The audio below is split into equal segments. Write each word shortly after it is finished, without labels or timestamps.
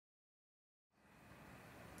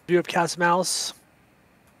Do you have cast mouse?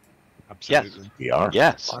 Absolutely. Yes. We are.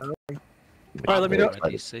 Yes. All right, let me know.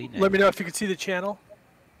 DC now. Let me know if you can see the channel.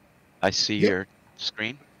 I see your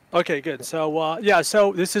screen. Okay, good. So yeah,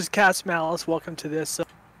 so this is Cast Malice. Welcome to this.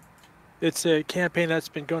 It's a campaign that's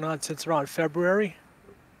been going on since around February.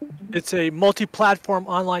 It's a multi-platform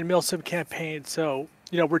online milsim campaign. So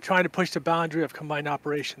we're trying to push the boundary of combined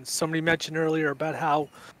operations. Somebody mentioned earlier about how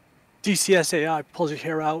DCS AI pulls your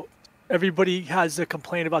hair out. Everybody has a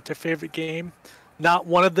complaint about their favorite game. Not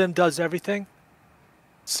one of them does everything.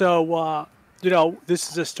 So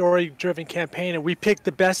this is a story-driven campaign, and we pick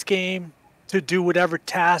the best game to do whatever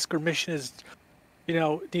task or mission is,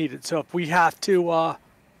 needed. So if we have to,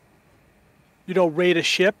 raid a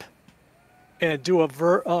ship and do a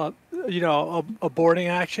boarding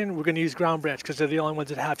action, we're going to use Ground Branch because they're the only ones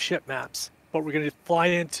that have ship maps. But we're going to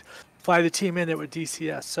fly the team in there with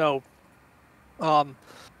DCS. So, on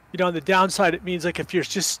the downside, it means like if you're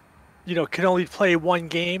just, can only play one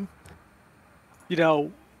game,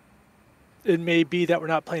 it may be that we're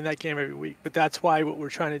not playing that game every week. But that's why what we're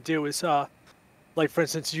trying to do is, like, for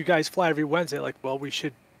instance, you guys fly every Wednesday. Like, well, we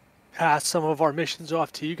should pass some of our missions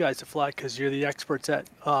off to you guys to fly because you're the experts at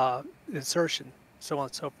insertion, so on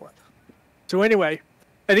and so forth. So anyway,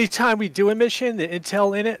 anytime we do a mission, the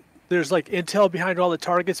intel in it, there's like intel behind all the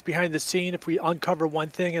targets behind the scene. If we uncover one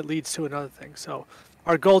thing, it leads to another thing. So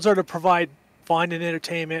our goals are to provide fun and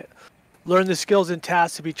entertainment, learn the skills and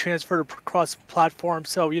tasks to be transferred across platforms.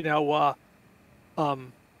 So,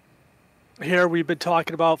 here we've been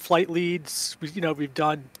talking about flight leads. We've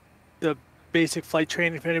done the basic flight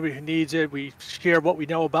training for anybody who needs it. We share what we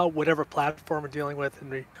know about whatever platform we're dealing with,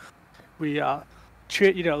 and we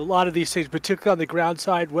treat a lot of these things, particularly on the ground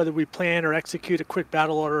side, whether we plan or execute a quick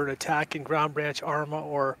battle order, an attack in Ground Branch, Arma,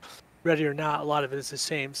 or Ready or Not. A lot of it is the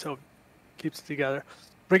same, so it keeps it together.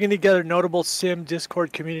 Bringing together notable Sim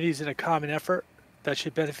Discord communities in a common effort that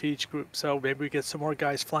should benefit each group. So maybe we get some more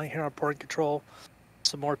guys flying here on PointCTRL,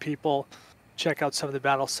 some more people check out some of the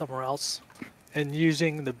battles somewhere else, and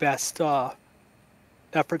using the best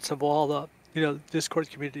efforts of all the Discord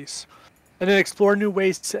communities, and then explore new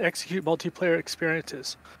ways to execute multiplayer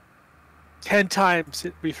experiences. 10 times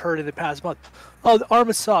we've heard in the past month, oh, the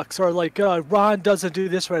Arma sucks, or like Ron doesn't do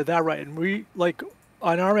this right or that right, and we like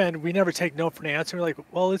on our end we never take no for an answer. We're like,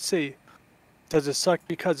 well, let's see, does it suck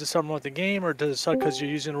because of something with the game, or does it suck because you're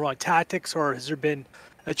using the wrong tactics, or has there been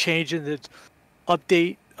a change in the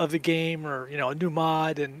update of the game, or a new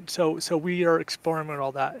mod? And so we are exploring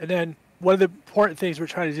all that. And then one of the important things we're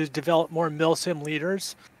trying to do is develop more milsim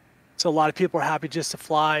leaders. So a lot of people are happy just to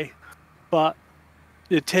fly, but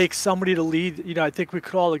it takes somebody to lead. I think we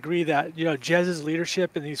could all agree that Jez's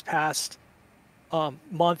leadership in these past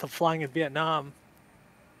month of flying in Vietnam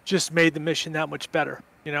just made the mission that much better.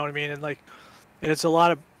 You know what I mean? And it's a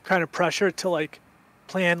lot of kind of pressure to like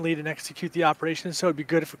plan, lead, and execute the operation. So it'd be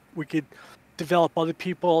good if we could develop other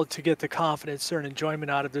people to get the confidence or an enjoyment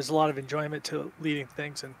out of. There's a lot of enjoyment to leading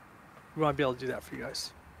things, and we want to be able to do that for you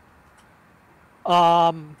guys.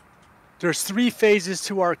 There's 3 phases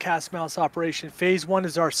to our cast mouse operation. Phase 1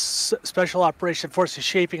 is our special operation forces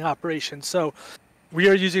shaping operation. So we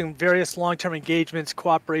are using various long-term engagements,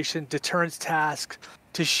 cooperation, deterrence tasks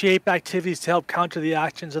to shape activities to help counter the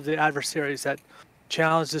actions of the adversaries that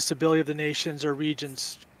challenge the stability of the nations or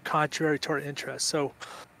regions contrary to our interests. So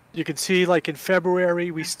you can see, like in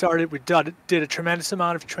February, we did a tremendous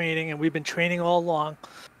amount of training, and we've been training all along.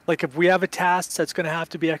 Like if we have a task that's going to have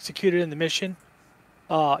to be executed in the mission,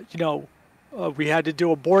 we had to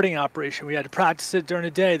do a boarding operation. We had to practice it during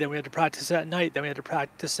the day, then we had to practice it at night, then we had to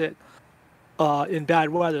practice it in bad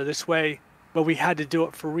weather. This way, but we had to do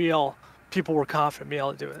it for real. People were confident being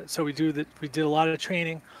able to do it. So we did a lot of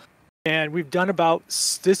training, and we've done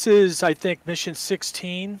this is, I think, mission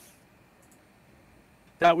 16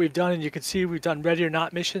 that we've done, and you can see we've done Ready or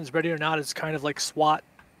Not missions. Ready or Not is kind of like SWAT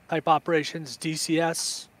type operations.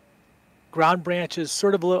 DCS, Ground Branch is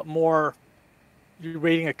sort of a little more, you're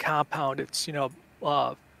raiding a compound. It's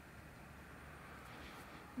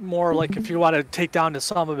more like if you want to take down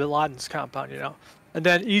Osama bin Laden's compound, And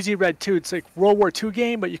then Easy Red 2, it's like World War II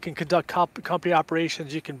game, but you can conduct company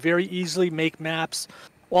operations. You can very easily make maps.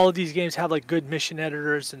 All of these games have like good mission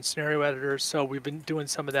editors and scenario editors, so we've been doing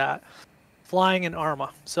some of that. Flying in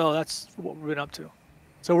Arma, so that's what we've been up to.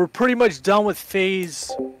 So we're pretty much done with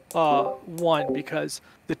phase 1, because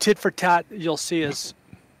the tit for tat you'll see is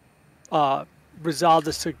resolved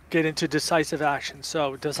us to get into decisive action.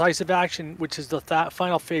 So decisive action, which is the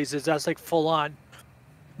final phase, that's like full on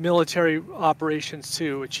military operations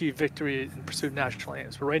to achieve victory in pursuit of national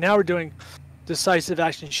aims. But right now we're doing decisive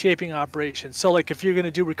action shaping operations. So like if you're going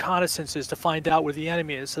to do reconnaissances to find out where the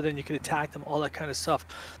enemy is, so then you can attack them, all that kind of stuff.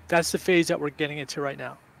 That's the phase that we're getting into right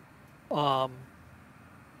now.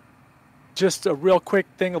 Just a real quick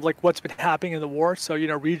thing of like what's been happening in the war. So, you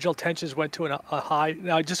know, regional tensions went to a high.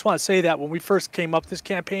 Now, I just want to say that when we first came up this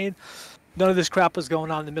campaign, none of this crap was going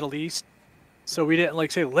on in the Middle East. So we didn't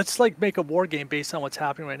like say, let's like make a war game based on what's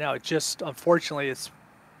happening right now. It just, unfortunately, it's,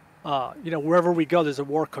 you know, wherever we go, there's a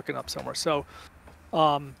war cooking up somewhere. So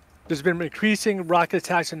there's been increasing rocket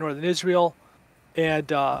attacks in northern Israel. And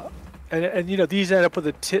you know, these end up with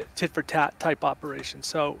a tit for tat type operation.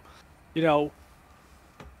 So, you know,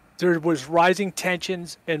 there was rising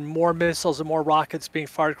tensions and more missiles and more rockets being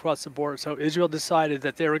fired across the board. So Israel decided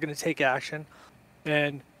that they were going to take action,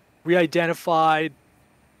 and we identified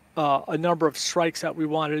a number of strikes that we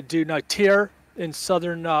wanted to do. Now, Tyr in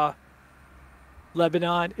southern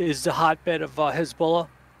Lebanon is the hotbed of Hezbollah.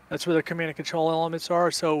 That's where the command and control elements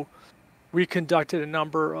are. So we conducted a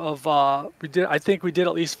number of I think we did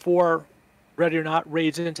at least 4 ready or not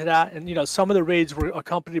raids into that. And you know, some of the raids were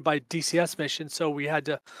accompanied by DCS missions, so we had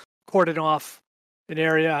to cordon off an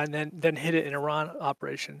area and then hit it in Iran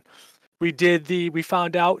operation. We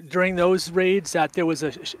found out during those raids that there was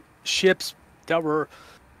ships that were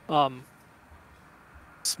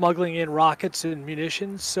smuggling in rockets and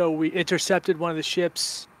munitions. So we intercepted one of the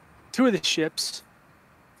ships, 2 of the ships,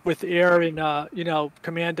 with air and you know,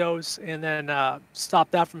 commandos, and then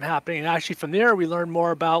stopped that from happening. And actually from there we learned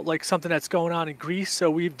more about like something that's going on in Greece. So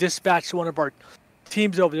we've dispatched one of our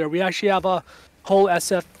teams over there. We actually have a whole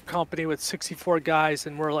SF company with 64 guys,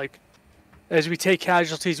 and we're like, as we take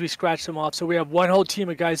casualties, we scratch them off. So we have one whole team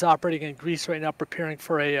of guys operating in Greece right now, preparing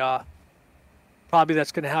for a probably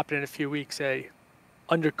that's going to happen in a few weeks, a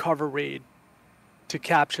undercover raid to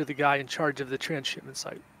capture the guy in charge of the transshipment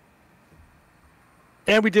site.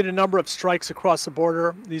 And we did a number of strikes across the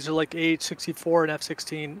border. These are like AH-64 and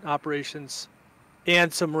F-16 operations,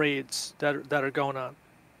 and some raids that are going on.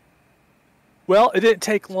 Well, it didn't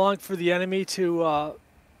take long for the enemy to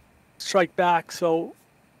strike back. So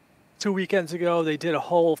 2 weekends ago, they did a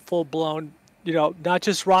whole full-blown, you know, not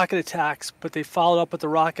just rocket attacks, but they followed up with the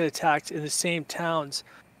rocket attacks in the same towns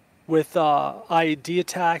with IED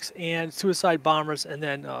attacks and suicide bombers, and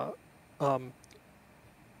then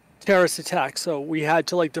terrorist attacks. So we had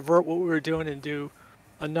to like divert what we were doing and do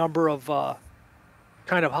a number of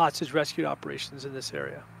kind of hostage rescue operations in this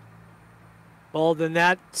area. Well, then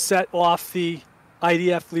that set off the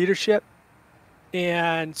IDF leadership.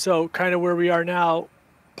 And so kind of where we are now,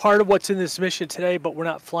 part of what's in this mission today, but we're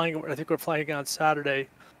not flying, I think we're flying on Saturday,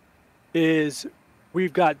 is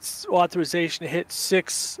we've got authorization to hit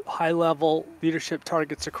 6 high-level leadership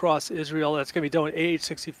targets across Israel. That's going to be done with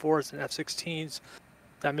AH-64s and F-16s.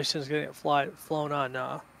 That mission is going to get flown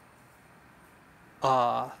on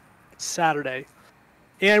Saturday.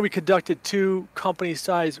 And we conducted 2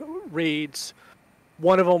 company-sized raids.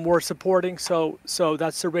 One of them we're supporting, so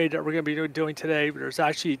that's the raid that we're going to be doing today. There's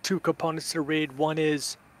actually 2 components to the raid. One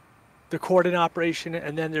is the cordon operation,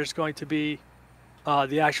 and then there's going to be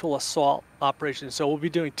the actual assault operation. So we'll be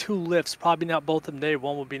doing 2 lifts, probably not both of them today.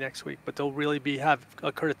 One will be next week, but they'll really have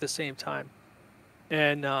occurred at the same time.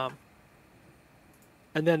 And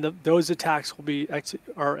then those attacks will be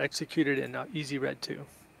executed in Easy Red 2.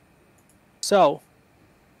 So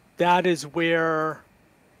that is where.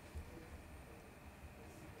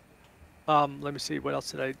 Let me see, what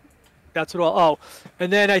else did I? That's what. Oh,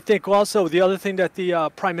 and then I think also the other thing that the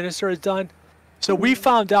Prime Minister has done. So we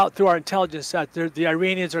found out through our intelligence that the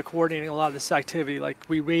Iranians are coordinating a lot of this activity. Like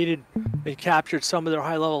we raided and captured some of their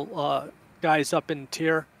high-level guys up in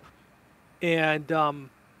Tyr, and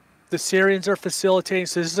the Syrians are facilitating.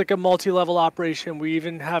 So this is like a multi-level operation. We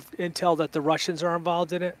even have intel that the Russians are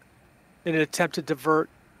involved in it, in an attempt to divert,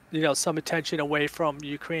 you know, some attention away from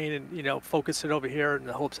Ukraine and, you know, focus it over here in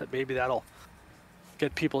the hopes that maybe that'll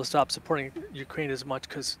get people to stop supporting Ukraine as much,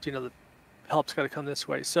 because, you know, the help's got to come this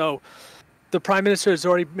way. So the Prime Minister has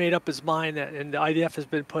already made up his mind that, and the IDF has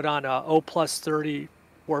been put on a O+30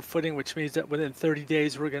 war footing, which means that within 30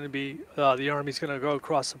 days we're going to be, the Army's going to go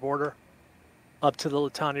across the border up to the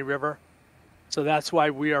Litani River. So that's why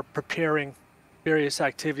we are preparing various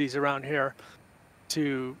activities around here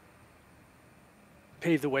to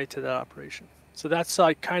pave the way to that operation. So that's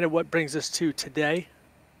like kind of what brings us to today.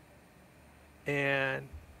 And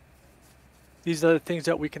these are the things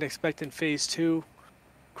that we can expect in phase 2.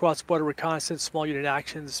 Cross-border reconnaissance, small unit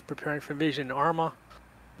actions, preparing for invasion and ARMA,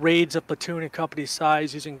 raids of platoon and company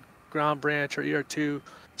size using ground branch or ER2,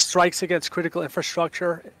 strikes against critical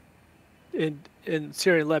infrastructure in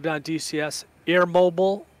Syria and Lebanon, DCS, air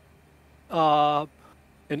mobile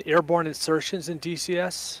and airborne insertions in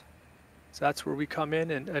DCS. So that's where we come in,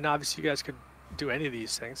 and obviously you guys could do any of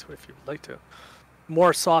these things if you'd like to.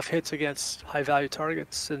 More soft hits against high-value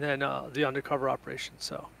targets, and then the undercover operation.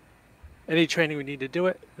 So any training we need to do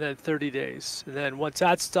it, and then 30 days. And then once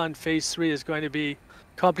that's done, phase 3 is going to be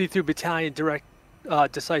company through battalion direct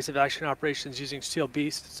decisive action operations using Steel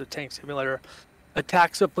Beast. It's a tank simulator.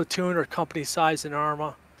 Attacks of platoon or company size and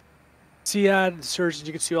armor. SEAD, insurgents,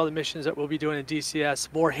 you can see all the missions that we'll be doing in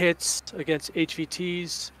DCS. More hits against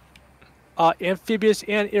HVTs. Amphibious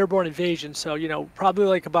and airborne invasion. So, you know, probably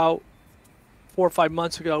like about 4 or 5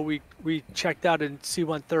 months ago, we checked out in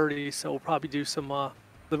C-130, so we'll probably do some a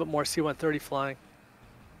little bit more C-130 flying.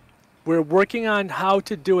 We're working on how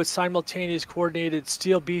to do a simultaneous coordinated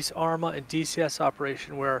Steel Beast, Arma, and DCS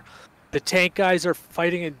operation where the tank guys are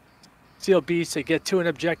fighting in Steel Beast to get to an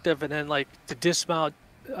objective, and then like the dismount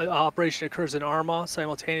operation occurs in Arma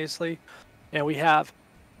simultaneously, and we have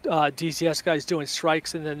DCS guys doing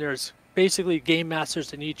strikes, and then there's basically game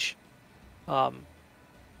masters in each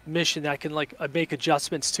mission that can like make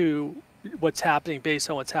adjustments to what's happening based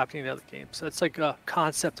on what's happening in the other games. So that's like a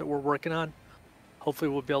concept that we're working on.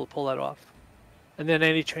 Hopefully we'll be able to pull that off. And then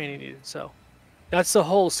any training needed. So that's the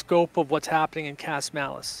whole scope of what's happening in Cast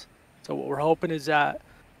Malice. So what we're hoping is that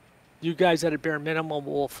you guys at a bare minimum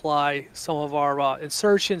will fly some of our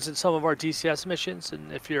insertions and some of our DCS missions.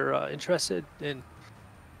 And if you're interested in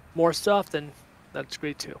more stuff, then that's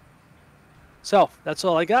great too. So that's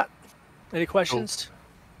all I got. Any questions? Cool.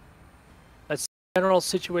 That's the general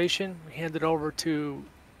situation. We hand it over to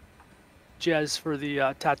Jez for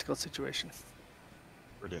the tactical situation.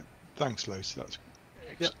 Brilliant. Thanks, Los. That's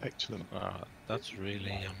excellent. That's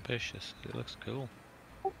really ambitious. It looks cool.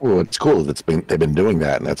 Well, it's cool that they've been doing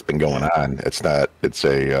that, and that's been going on. It's not. It's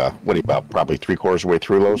a what are you about? Probably 3/4 of the way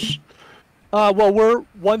through, Los. Well, we're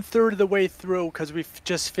 1/3 of the way through because we've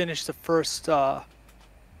just finished the first.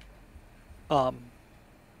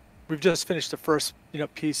 We've just finished the first,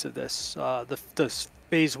 piece of this. The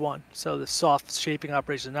phase 1. So the soft shaping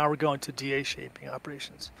operations. Now we're going to DA shaping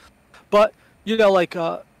operations. But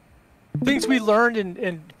things we learned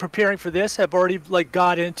in preparing for this have already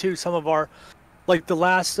got into some of our, the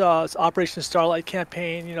last Operation Starlight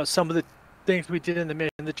campaign. Some of the things we did in the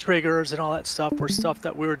mission, the triggers and all that stuff were stuff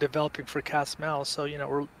that we were developing for Cast Malice. So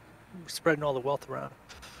we're spreading all the wealth around.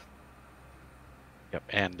 Yep,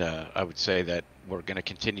 and I would say that we're going to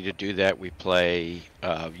continue to do that. We play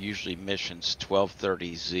usually missions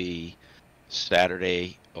 12:30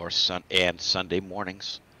 Saturday and Sunday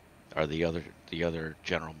mornings are the other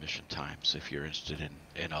general mission times if you're interested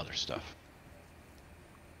in other stuff.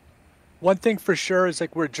 One thing for sure is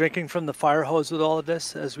we're drinking from the fire hose with all of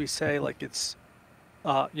this, as we say. It's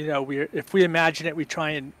if we imagine it, we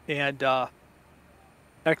try and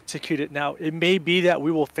execute it. Now it may be that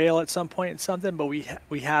we will fail at some point in something, but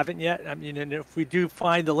we haven't yet. I mean, and if we do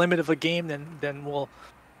find the limit of a game, then we'll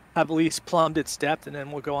have at least plumbed its depth, and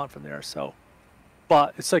then we'll go on from there. So.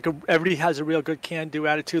 But it's everybody has a real good can-do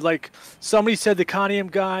attitude. Like somebody said, the Kanium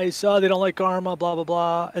guys, they don't like Arma, blah, blah,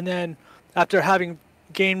 blah. And then after having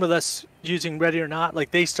gained with us using Ready or Not,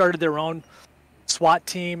 they started their own SWAT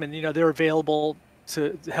team, and, they're available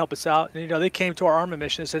to help us out. And, they came to our Arma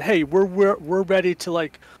mission and said, hey, we're ready to,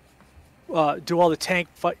 do all the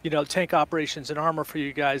tank operations and armor for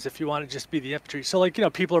you guys if you want to just be the infantry. So,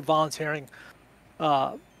 people are volunteering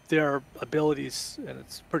their abilities, and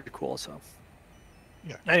it's pretty cool, so.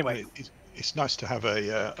 Yeah. Anyway, it's nice to have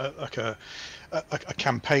a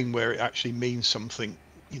campaign where it actually means something.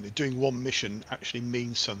 Doing one mission actually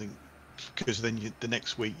means something, because then the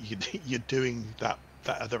next week you're doing that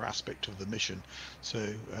other aspect of the mission.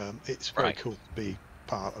 So it's very cool to be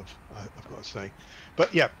part of. I've got to say,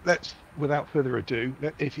 but yeah, let's without further ado,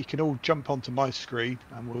 if you can all jump onto my screen,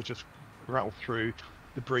 and we'll just rattle through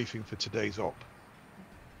the briefing for today's op.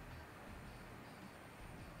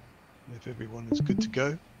 If everyone is good to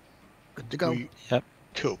go. Good to go. Yep.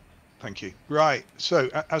 Cool. Thank you. Right. So,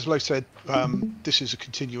 as Lo said, this is a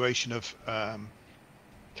continuation of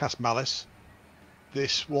Cast Malice.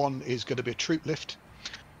 This one is going to be a troop lift,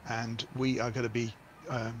 and we are going to be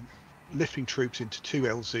lifting troops into 2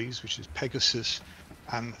 LZs, which is Pegasus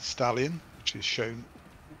and Stallion, which is shown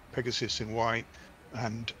Pegasus in white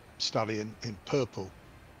and Stallion in purple.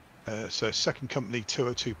 So 2nd Company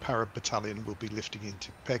 202 Para Battalion will be lifting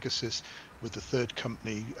into Pegasus, with the 3rd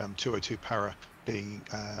Company 202 Para being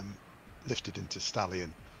lifted into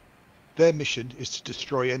Stallion. Their mission is to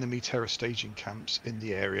destroy enemy terror staging camps in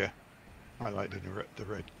the area, highlighted in the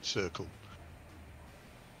red circle.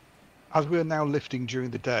 As we are now lifting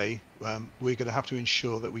during the day, we're going to have to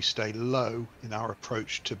ensure that we stay low in our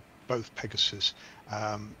approach to both Pegasus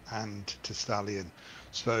and to Stallion.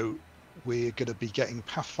 So we're going to be getting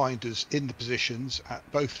Pathfinders in the positions at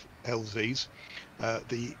both LZs.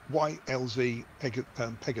 The white LZ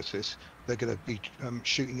Pegasus, they're going to be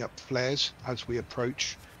shooting up flares as we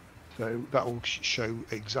approach. So that will show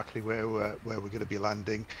exactly where we're going to be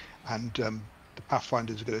landing, and the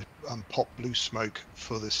Pathfinders are going to pop blue smoke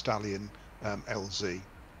for the Stallion LZ.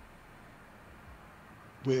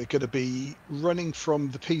 We're going to be running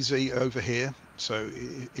from the PZ over here, so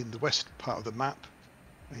in the west part of the map,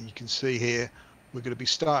 and you can see here we're going to be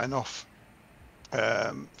starting off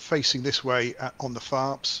facing this way on the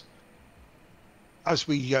FARPs. As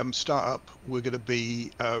we start up, we're going to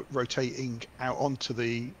be rotating out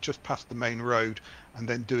onto just past the main road, and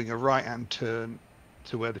then doing a right-hand turn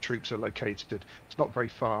to where the troops are located. It's not very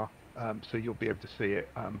far, so you'll be able to see it.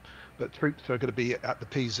 But troops are going to be at the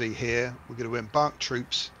PZ here. We're going to embark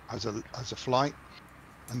troops as a flight,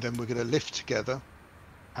 and then we're going to lift together,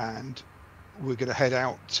 and we're going to head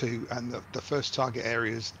out to, and the first target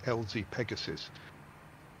area is LZ Pegasus.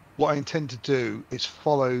 What I intend to do is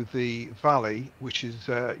follow the valley, which is,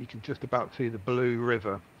 you can just about see the Blue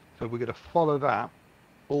River. So we're going to follow that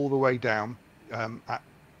all the way down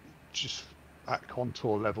just at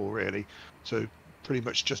contour level, really. So pretty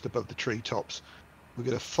much just above the treetops. We're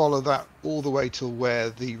going to follow that all the way to where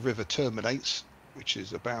the river terminates, which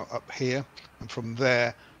is about up here. And from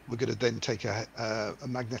there, we're going to then take a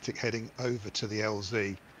magnetic heading over to the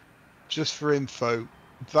LZ. Just for info,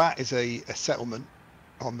 that is a settlement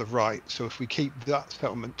on the right, so if we keep that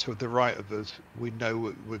settlement to the right of us, we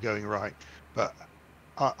know we're going right. But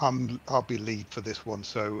I'll be lead for this one,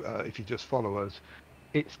 so if you just follow us,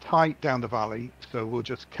 it's tight down the valley, so we'll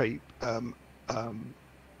just keep a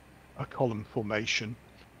column formation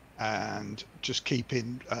and just keep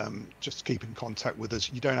in contact with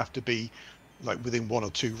us. You don't have to be like within 1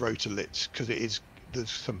 or 2 rotor-lits, because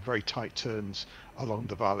there's some very tight turns along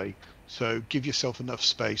the valley. So give yourself enough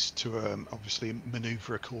space to obviously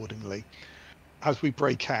maneuver accordingly. As we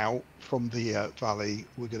break out from the valley,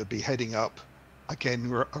 we're going to be heading up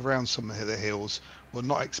again around some of the hills. We're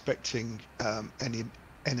not expecting any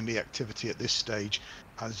enemy activity at this stage,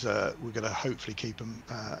 as we're going to hopefully keep them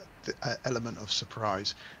the element of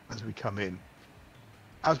surprise as we come in.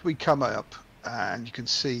 As we come up, and you can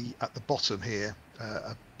see at the bottom here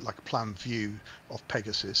like a plan view of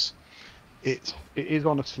Pegasus. It is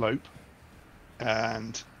on a slope,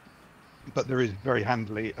 but there is very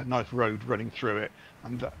handily a nice road running through it,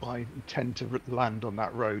 and I intend to land on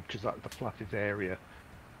that road because that's the flattest area.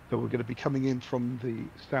 So we're going to be coming in from the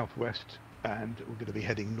southwest, and we're going to be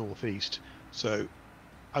heading northeast. So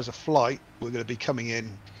as a flight, we're going to be coming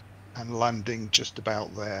in and landing just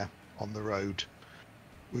about there on the road.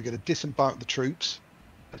 We're going to disembark the troops.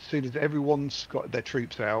 As soon as everyone's got their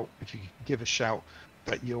troops out, if you give a shout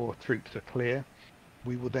that your troops are clear,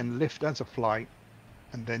 we will then lift as a flight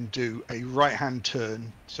and then do a right-hand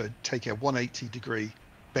turn, so take a 180-degree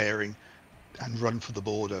bearing and run for the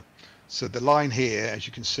border. So the line here, as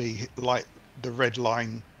you can see, like the red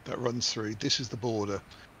line that runs through, this is the border.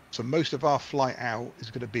 So most of our flight out is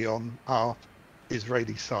going to be on our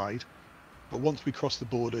Israeli side, but once we cross the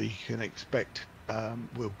border, you can expect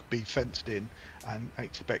we'll be fenced in and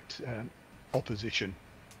expect opposition.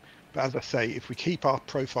 But as I say, if we keep our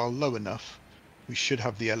profile low enough, we should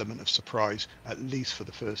have the element of surprise, at least for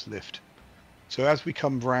the first lift. So as we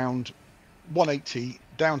come round 180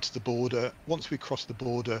 down to the border, once we cross the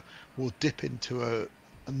border, we'll dip into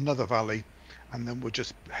another valley, and then we'll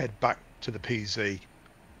just head back to the PZ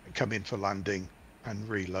and come in for landing and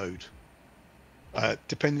reload.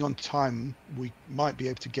 Depending on time, we might be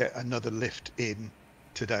able to get another lift in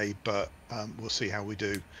today, but we'll see how we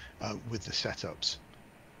do with the setups.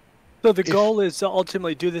 So the goal is to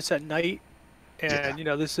ultimately do this at night, and Yeah. you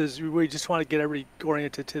know, we just want to get everybody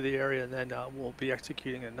oriented to the area, and then we'll be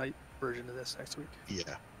executing a night version of this next week.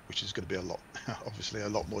 Yeah, which is going to be obviously a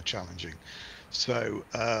lot more challenging. So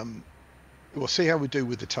we'll see how we do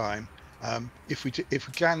with the time. If we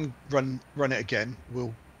can run it again,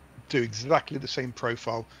 we'll do exactly the same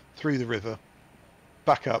profile through the river,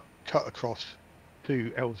 back up, cut across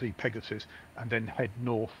to LZ Pegasus, and then head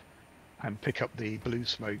north and pick up the blue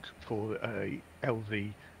smoke for a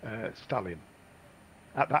LZ Stallion.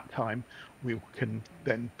 At that time, we can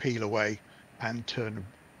then peel away and turn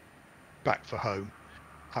back for home.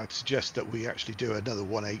 I'd suggest that we actually do another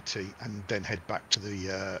 180 and then head back to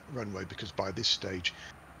the runway, because by this stage,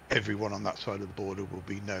 everyone on that side of the border will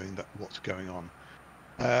be knowing that what's going on.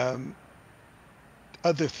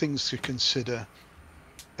 Other things to consider: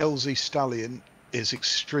 LZ Stallion is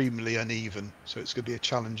extremely uneven, so it's going to be a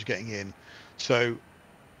challenge getting in. So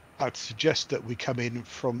I'd suggest that we come in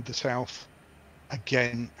from the south,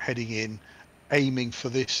 again heading in, aiming for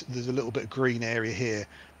this. There's a little bit of green area here.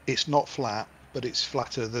 It's not flat, but it's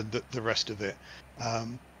flatter than the rest of it.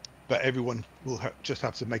 But everyone will just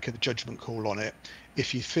have to make a judgment call on it.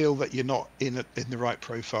 If you feel that you're not in the right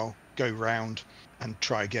profile, go round and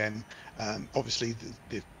try again. Obviously,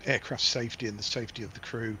 the aircraft safety and the safety of the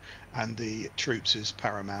crew and the troops is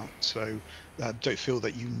paramount. So don't feel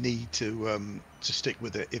that you need to stick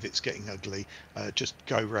with it if it's getting ugly. Just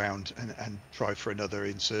go round and try for another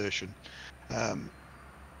insertion.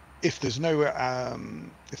 If there's no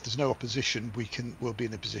opposition, we'll be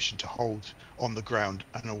in a position to hold on the ground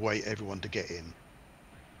and await everyone to get in.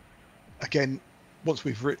 Again, once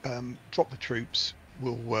we've dropped the troops,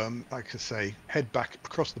 we'll, like I say, head back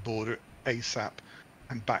across the border ASAP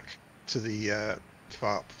and back to the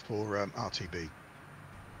FARP for RTB.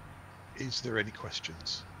 Is there any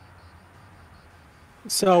questions?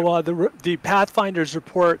 So the Pathfinders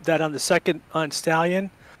report that on the second on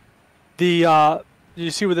Stallion, you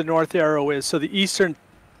see where the north arrow is. So the eastern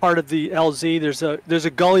part of the LZ, there's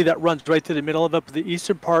a gully that runs right through the middle of it. But the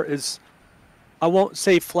eastern part is, I won't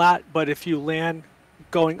say flat, but if you land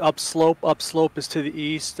going upslope is to the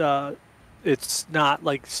east. It's not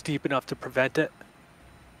like steep enough to prevent it.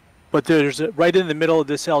 But right in the middle of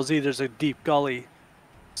this LZ, there's a deep gully.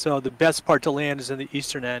 So the best part to land is in the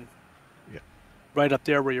eastern end. Yeah. Right up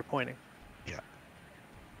there where you're pointing. Yeah.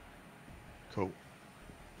 Cool.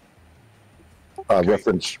 Okay.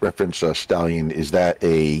 Reference Stallion. Is that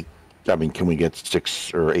I mean, can we get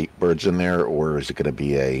 6 or 8 birds in there, or is it going to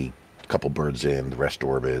be a couple birds in, the rest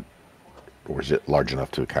orbit, or is it large enough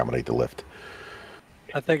to accommodate the lift?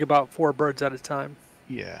 I think about 4 birds at a time.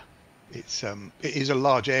 Yeah, it is a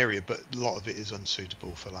large area, but a lot of it is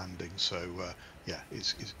unsuitable for landing. So yeah,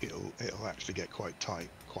 it'll actually get quite tight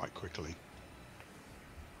quite quickly.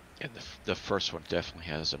 And the first one definitely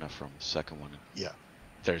has enough room. The second one, yeah,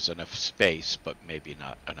 there's enough space, but maybe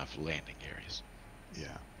not enough landing areas.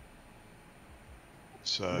 Yeah.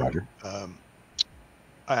 So,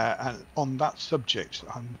 and on that subject,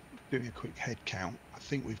 I'm doing a quick head count. I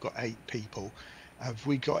think we've got 8 people. Have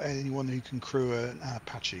we got anyone who can crew an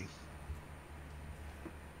Apache?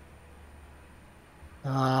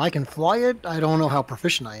 I can fly it. I don't know how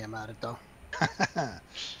proficient I am at it, though.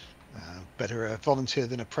 Better a volunteer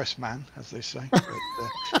than a press man, as they say. But,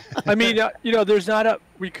 I mean,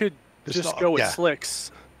 we could just go with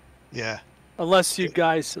slicks. Yeah. Unless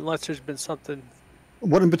there's been something.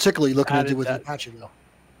 What in particular are you looking to do with the Apache, though?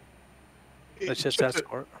 It's just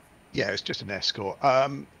escort. Yeah, it's just an escort.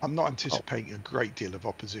 I'm not anticipating a great deal of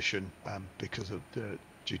opposition because of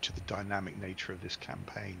due to the dynamic nature of this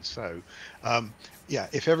campaign. So, yeah,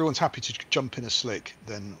 if everyone's happy to jump in a slick,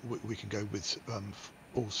 then we can go with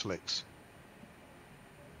all slicks.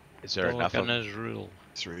 Is there enough of rule?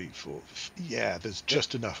 3, 4. Yeah, there's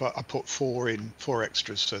just enough. I put 4 in, 4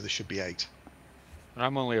 extras, so there should be 8.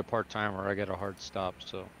 I'm only a part-timer. I get a hard stop,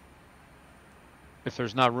 so if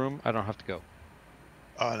there's not room, I don't have to go.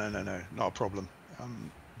 Oh, no, not a problem.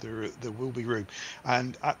 There will be room,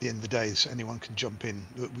 and at the end of the day, anyone can jump in.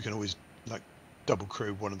 We can always like double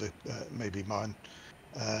crew one of the maybe mine,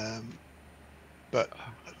 but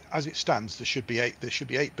as it stands, there should be 8. There should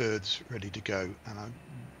be 8 birds ready to go, and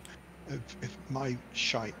if my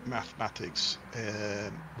shite mathematics,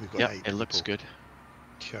 we've got 8. It looks good.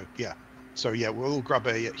 So, yeah. So yeah, we'll all grab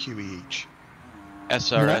a Huey each.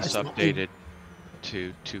 SRS updated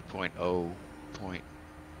to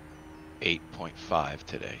 2.0.8.5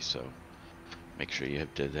 today, so make sure you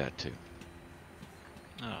did that too.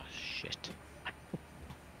 Oh shit.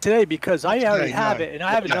 Today, because I already have it, and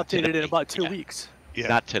I haven't updated in about 2 weeks. Yeah.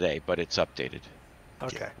 Not today, but it's updated.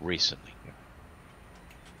 Okay. Recently.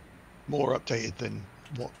 More updated than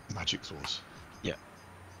what Magic's was. Yeah.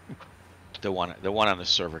 The one on the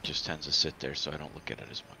server just tends to sit there, so I don't look at it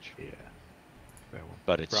as much. Yeah.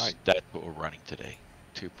 But it's right. That's what we're running today.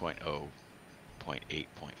 2.0.8.5.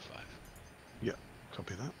 Yeah,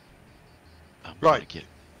 copy that. I'm right. Gonna get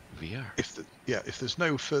VR. If there's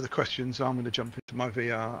no further questions, I'm going to jump into my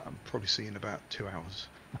VR. I'm probably seeing in about 2 hours.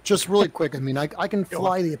 Just really quick, I mean, I can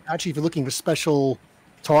fly the Apache if you're looking for special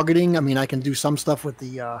targeting. I mean, I can do some stuff with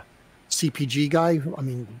the CPG guy. I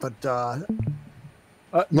mean, but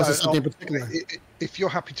unless it's something particular. If you're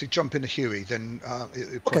happy to jump in a Huey, then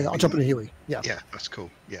okay, I'll jump in a Huey. Yeah. Yeah, that's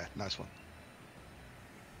cool. Yeah, nice one.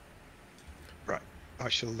 Right, I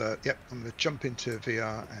shall. Yep, I'm going to jump into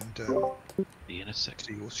VR and Be in a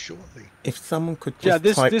second. see yours shortly. If someone could just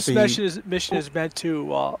this mission is meant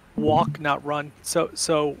to walk, not run. So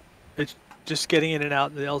it's just getting in and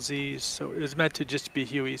out in the LZs. So it was meant to just be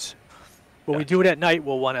Hueys. When we do it at night,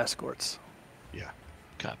 we'll want escorts. Yeah.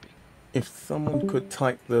 Copy. If someone could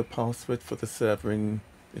type the password for the server in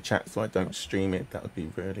the chat so I don't stream it, that would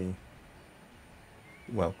be really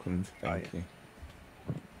welcomed. Thank you.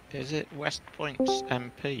 Is it West Point's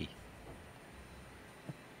MP?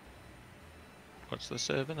 What's the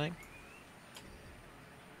server name?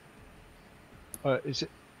 Is it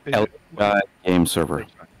LHI game server.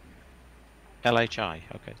 LHI.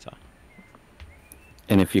 Okay, so.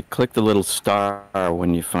 And if you click the little star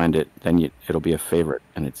when you find it, then it'll be a favorite,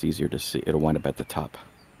 and it's easier to see. It'll wind up at the top.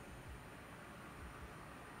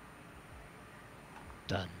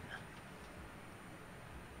 Done.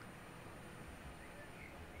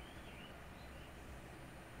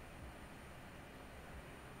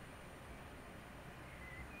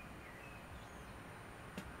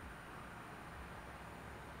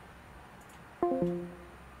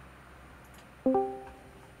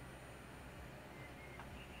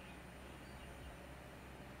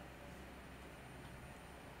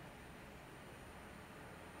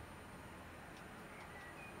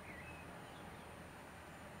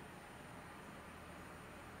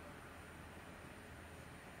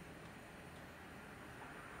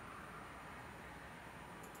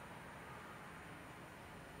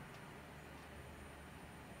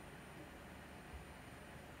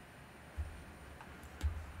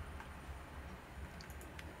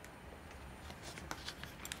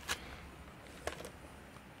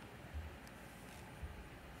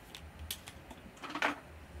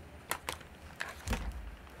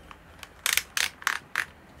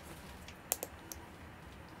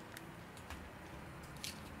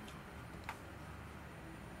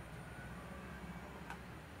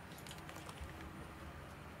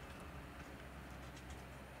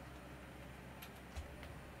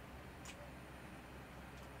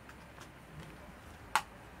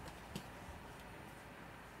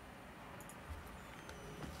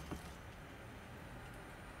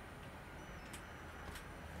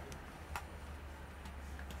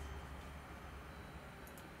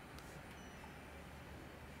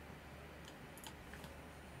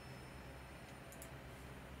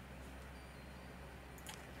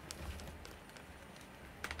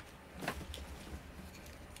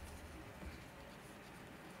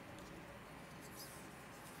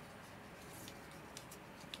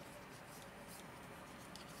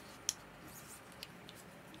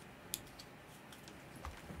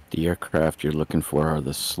 The aircraft you're looking for are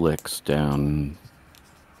the slicks down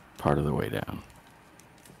part of the way down.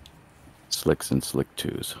 Slicks and slick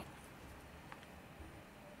twos.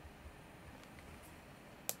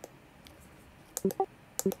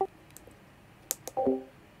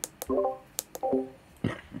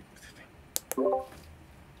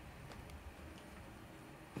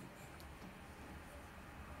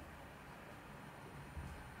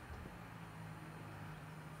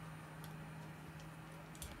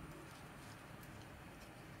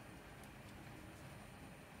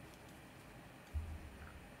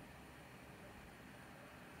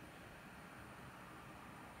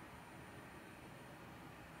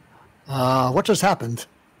 What just happened?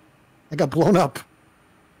 I got blown up.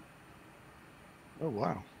 Oh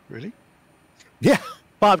wow, really? Yeah.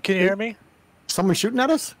 Bob, can you hear me? Someone shooting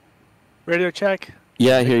at us? Radio check.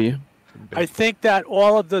 Yeah, I hear you. I think that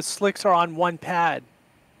all of the slicks are on one pad.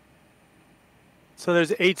 So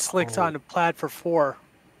there's 8 slicks on the pad for 4.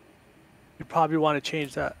 You probably want to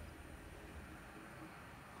change that.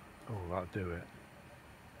 Oh, that'll do it.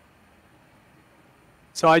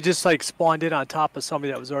 So I just like spawned in on top of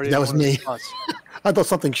somebody that was already. That was me. Us. I thought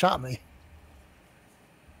something shot me.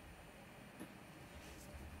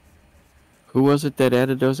 Who was it that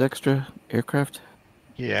added those extra aircraft?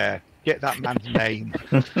 Yeah, get that man's name.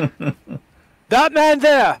 That man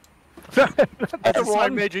there. That's That's the what my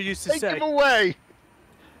one. major used to Take say. him away.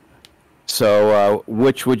 So,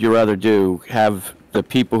 which would you rather do? Have the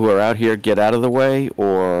people who are out here get out of the way,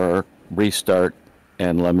 or restart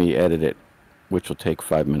and let me edit it, which will take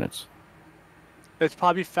 5 minutes? It's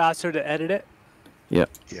probably faster to edit it Yep.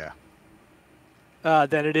 Yeah.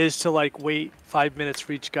 than it is to like wait 5 minutes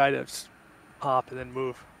for each guy to pop and then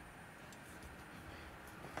move.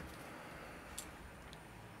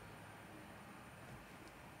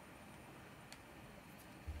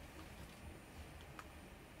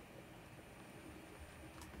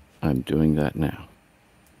 I'm doing that now.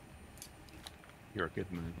 You're a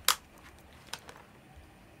good man.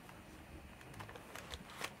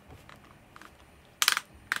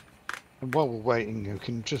 And while we're waiting, we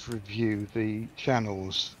can just review the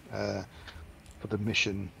channels for the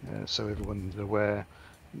mission, so everyone's aware.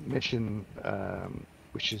 Mission,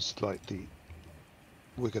 which is like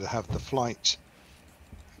we're going to have the flight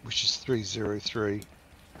which is 303,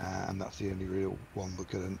 and that's the only real one we're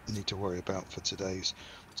going to need to worry about for today's.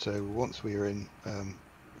 So once we are in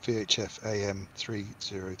VHF AM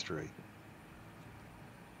 303.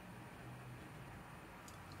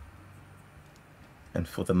 And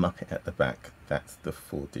for the Muppet at the back, that's the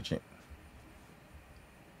 4-digit.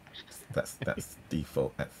 That's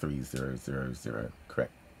default at 3000,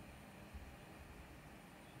 correct?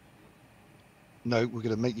 No, we're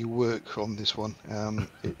going to make you work on this one.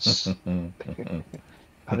 It's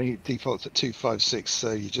I think it defaults at 256,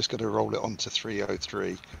 so you just got to roll it onto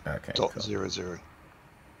 303. Okay. Dot Cool. 00.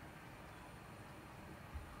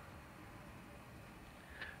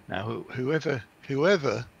 Now,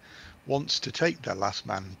 whoever wants to take their last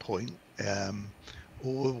man point,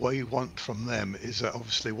 all we want from them is that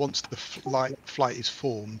obviously once the flight is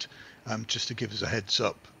formed, just to give us a heads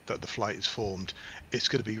up that the flight is formed, it's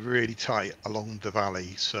going to be really tight along the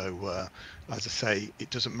valley. So as I say, it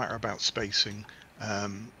doesn't matter about spacing,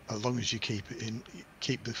 as long as you keep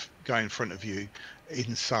the guy in front of you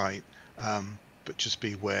in sight, but just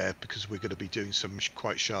be aware because we're going to be doing some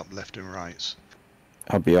quite sharp left and rights.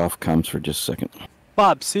 I'll be off comms for just a second.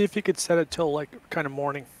 Bob, see if you could set it till like kind of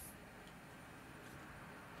morning.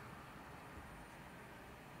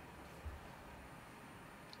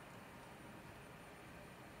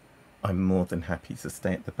 I'm more than happy to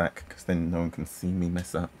stay at the back because then no one can see me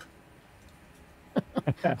mess up.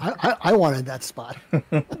 I wanted that spot.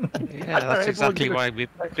 Yeah, that's exactly why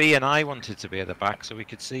B and I wanted to be at the back so we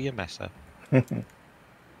could see you mess up.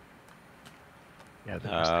 Yeah,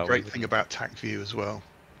 that's the great thing about TAC view as well.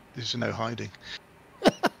 There's no hiding.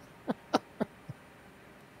 You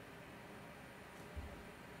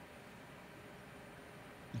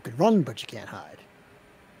can run, but you can't hide.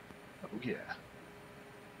 Oh yeah.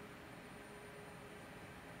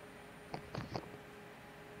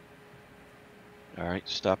 All right,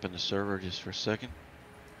 stopping the server just for a second.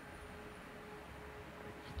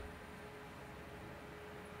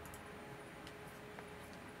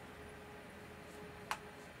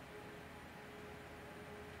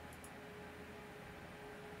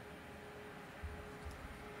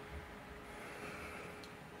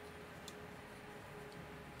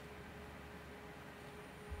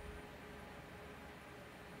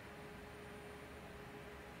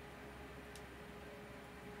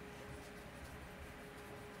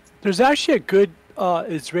 There's actually a good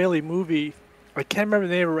Israeli movie. I can't remember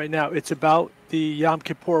the name of it right now. It's about the Yom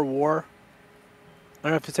Kippur War. I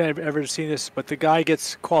don't know if it's anybody ever seen this, but the guy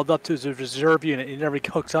gets called up to his reserve unit. He never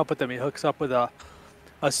hooks up with them. He hooks up with a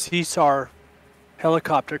CSAR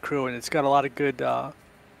helicopter crew, and it's got a lot of good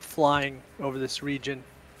flying over this region.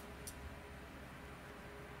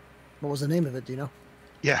 What was the name of it? Do you know?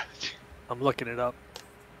 Yeah. I'm looking it up.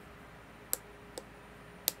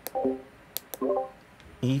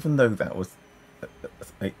 Even though that was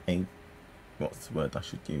a what's the word I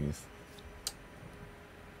should use?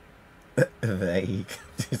 A vague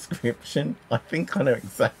description. I think I know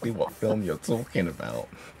exactly what film you're talking about.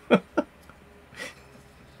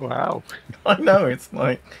 Wow. I know, it's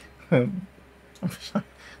like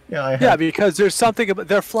yeah, because there's something about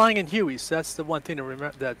they're flying in Hueys. That's the one thing to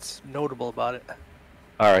remember that's notable about it.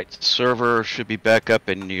 All right, server should be back up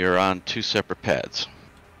and you're on 2 separate pads.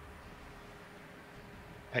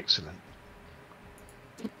 Excellent.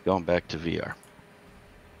 Going back to VR.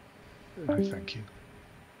 No, thank you.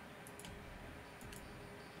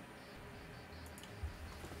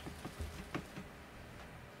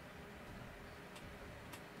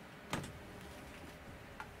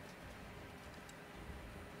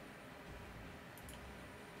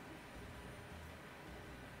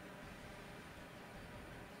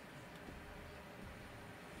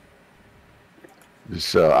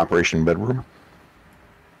 This Operation Bedroom?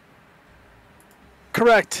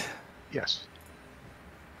 Correct. Yes.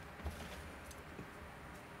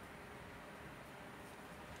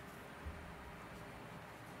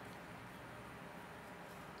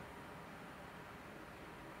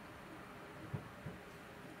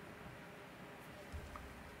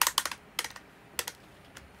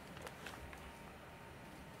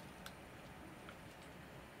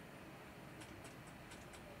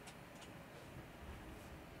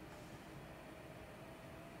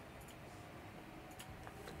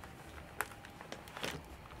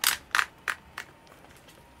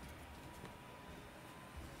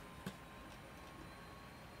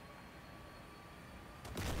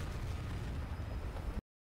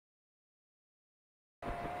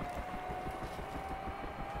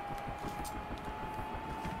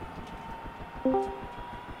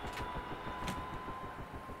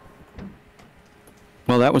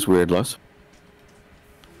 Well, that was weird, Les.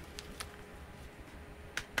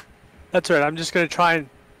 That's right. I'm just going to try and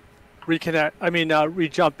reconnect. I mean,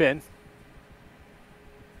 re-jump in.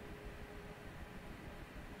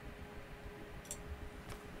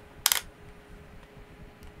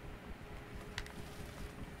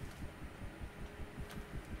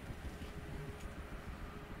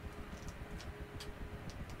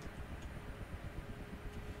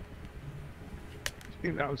 I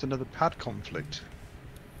think that was another pad conflict.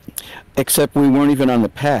 Except we weren't even on the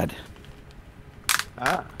pad.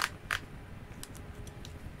 Ah.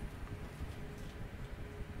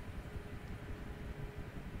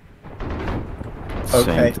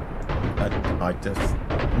 Okay. Same. I just.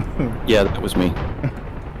 Yeah, that was me.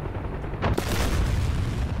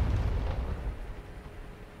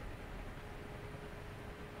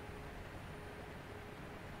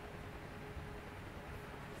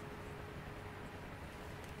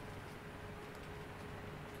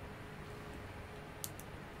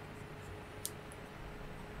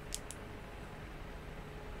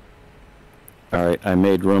 All right, I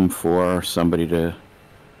made room for somebody to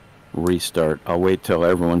restart. I'll wait till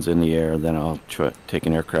everyone's in the air, then I'll take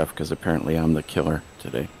an aircraft because apparently I'm the killer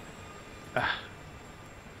today.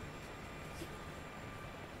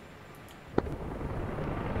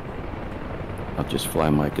 I'll just fly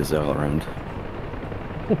my Gazelle around.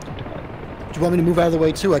 Do you want me to move out of the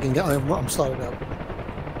way too? I can get. I'm started up.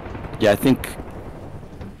 Yeah, I think.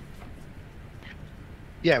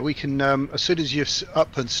 Yeah, we can, as soon as you're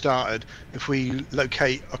up and started, if we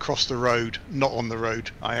locate across the road, not on the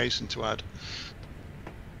road, I hasten to add.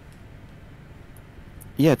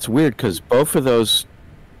 Yeah, it's weird because both of those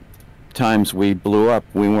times we blew up,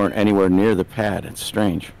 we weren't anywhere near the pad. It's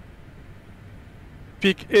strange.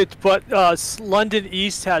 But London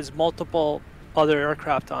East has multiple other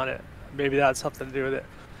aircraft on it. Maybe that's something to do with it.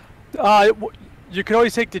 You can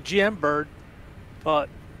always take the GM bird, but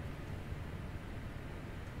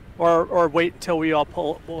or wait until we all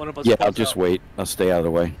pull one of us. Yeah, I'll just wait. I'll stay out of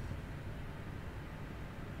the way.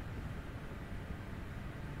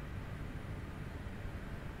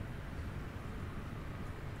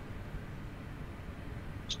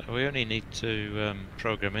 So we only need to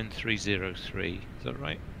program in 303. Is that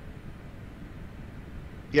right?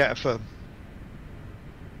 Yeah, affirm.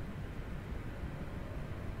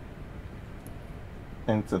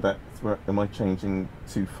 And so that's where, am I changing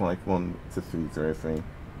 251 to 303?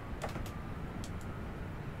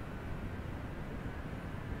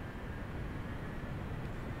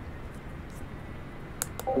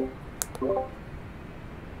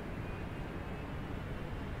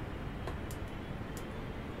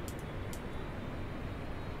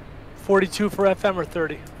 $42 for FM or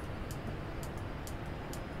 30?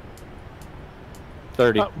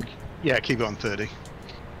 30. Yeah, keep it on 30.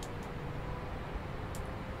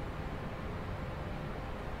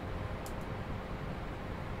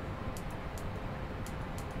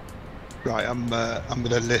 Right, I'm going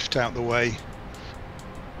to lift out the way.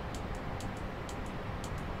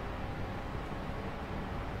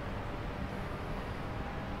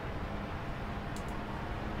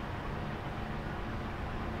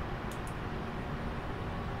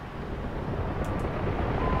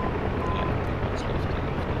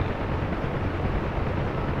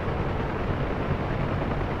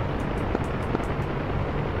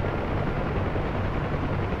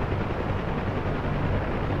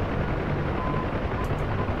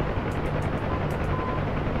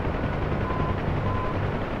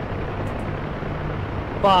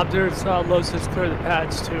 Bob, there's Lotus clear the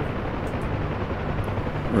pads too.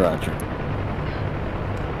 Roger.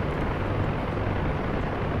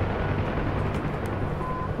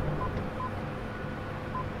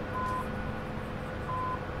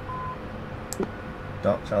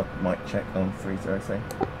 Darkchild might check on 303.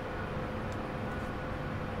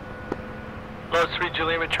 Lotus 3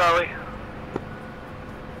 Juliet Charlie.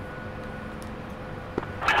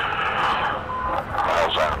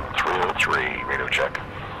 Miles on 303, radio check.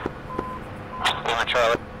 Lima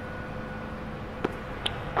Charlie.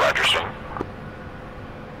 Roger, sir.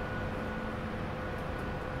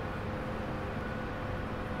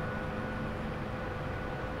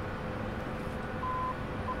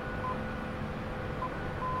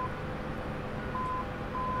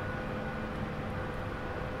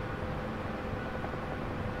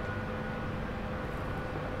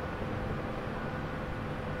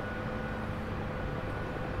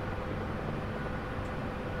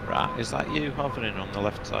 Right, is that you hovering on the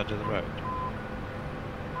left side of the road?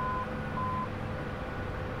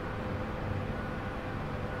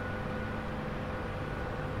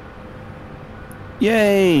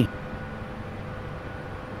 Yay!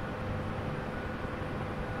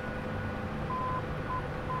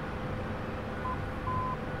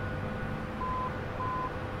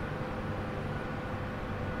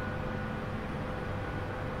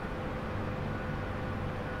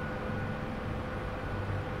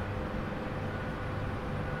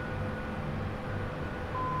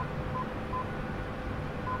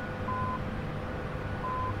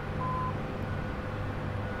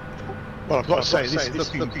 Well, I've got to say, this is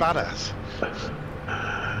looking badass.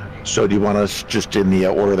 So do you want us just in the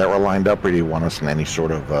order that we're lined up, or do you want us in any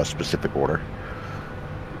sort of specific order?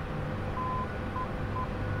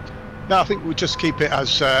 No, I think we'll just keep it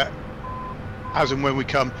as and when we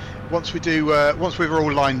come. Once we do, once we're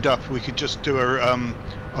all lined up, we could just do a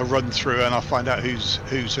run through, and I'll find out who's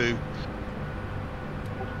who.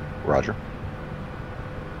 Roger.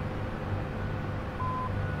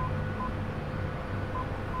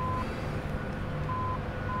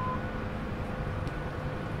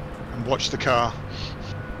 And watch the car.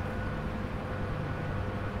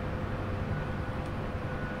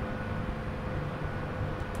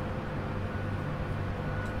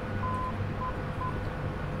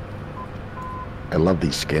 I love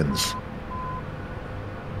these skins.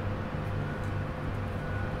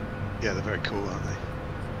 Yeah, they're very cool, aren't they?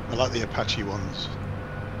 I like the Apache ones.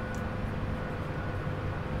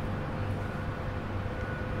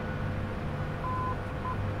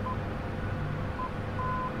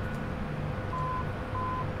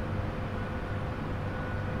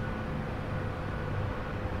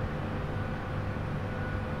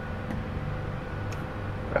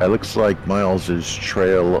 It looks like Miles is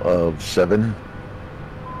trail of 7.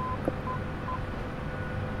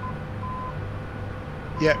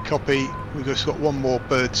 Yeah, copy. We've just got one more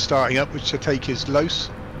bird starting up, which I take is Los.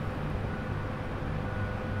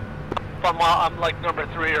 I'm like number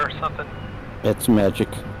 3 or something. It's magic.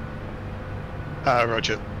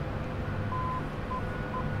 Roger.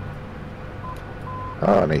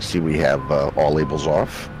 Oh, and I see we have all labels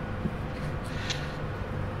off.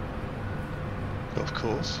 Of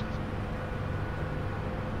course.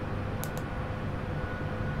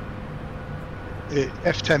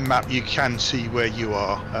 F10 map, you can see where you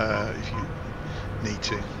are if you need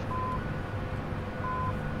to.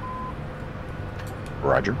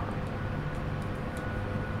 Roger.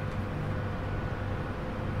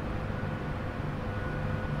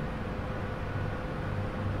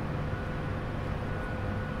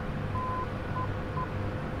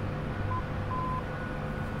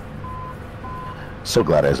 So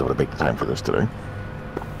glad I was able to make the time for this today.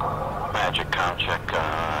 Magic com check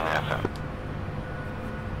on FM.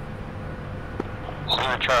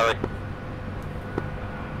 Sierra Charlie.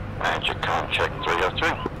 Magic com check 303.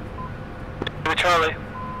 Sierra Charlie.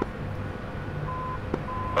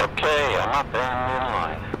 Okay, I'm up and in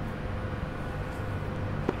line.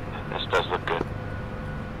 This does look good.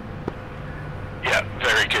 Yeah,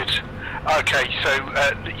 very good. Okay, so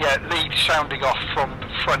yeah, lead sounding off from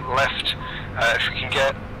front left. If we can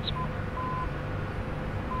get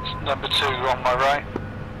number 2 on my right.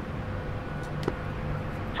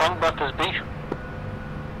 Front left is B.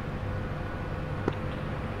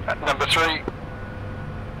 Number 3.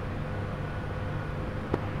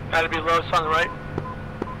 That'll be Lois on the right.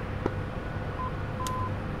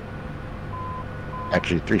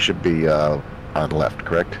 Actually, 3 should be on the left,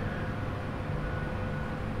 correct?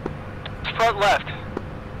 Front left.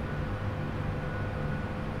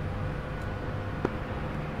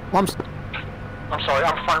 I'm sorry,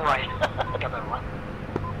 I'm front right. I got that wrong.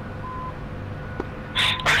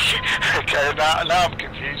 Okay, now I'm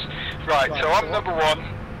confused. Right, so I'm number 1,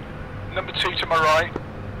 number 2 to my right.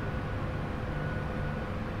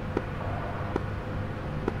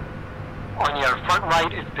 On your front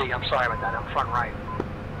right is B, I'm sorry about that, I'm front right.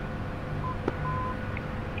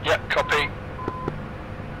 Yep, copy.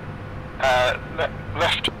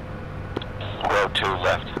 Left. Row 2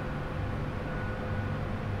 left.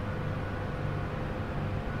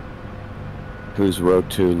 Who's row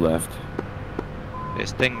 2 left?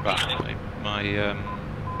 It's Dingbat. My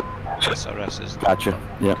SRS is. Gotcha.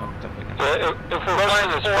 Yeah. If we're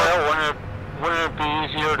running this trail, wouldn't it be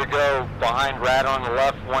easier to go behind Rat on the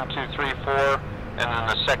left, 1, 2, 3, 4, and then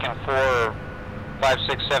the second 4, 5,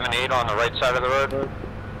 6, 7, 8 on the right side of the road?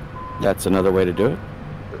 That's another way to do it.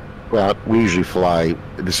 Well, we usually fly.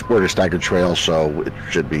 We're a staggered trail, so it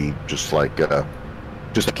should be just like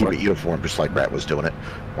just to keep it uniform, just like Rat was doing it.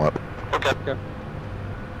 Well, Okay.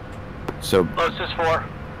 So. Los is 4.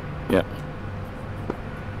 Yeah.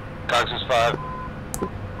 Cogs is 5.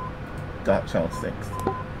 Dark Child 6.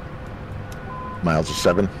 Miles is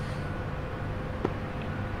 7.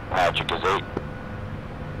 Magic is 8.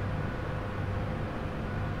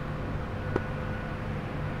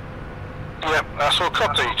 Yep, that's all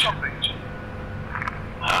copied.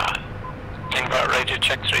 Dingbat radio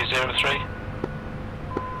check 303.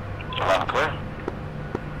 Loud and clear.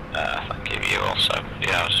 Thank you also.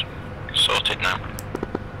 Yeah, it's sorted now.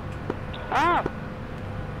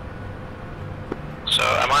 So,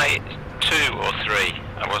 am I 2 or 3?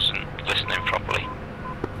 I wasn't listening properly.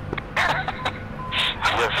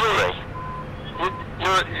 You're 3.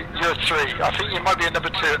 You're a 3. I think you might be a number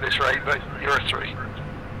 2 at this rate, but you're a 3.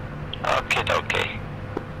 Okay, okay.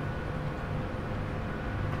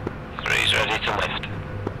 3's ready to lift.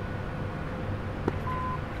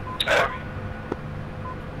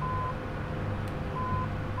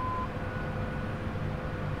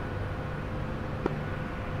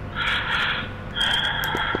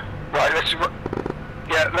 Right,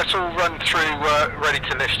 let's all run through ready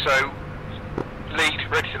to lift. So, lead,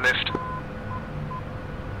 ready to lift.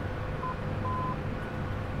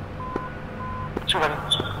 2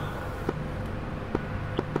 minutes.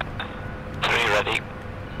 3 ready.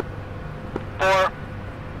 4.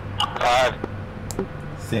 5.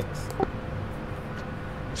 6.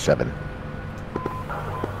 7.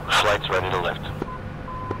 Flight's ready to lift.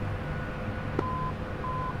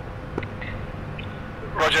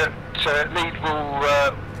 Roger. So lead will,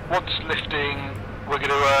 once lifting, we're going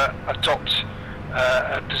to adopt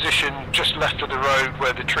a position just left of the road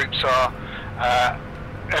where the troops are.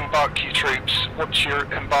 Embark your troops. Once you're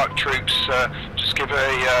embarked troops, just give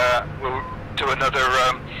we'll do another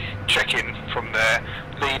check-in from there.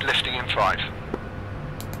 Lead lifting in 5.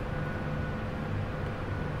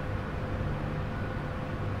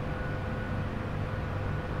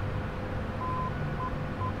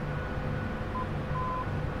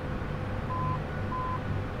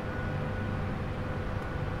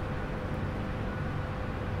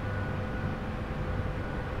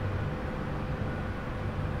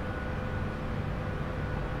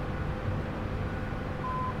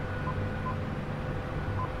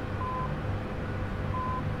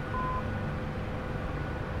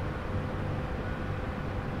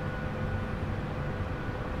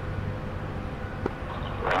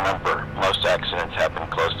 Remember, most accidents happen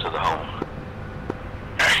close to the home.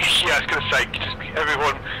 Yeah, I was going to say, just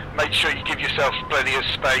everyone, make sure you give yourself plenty of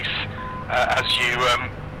space as you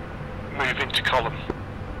move into column.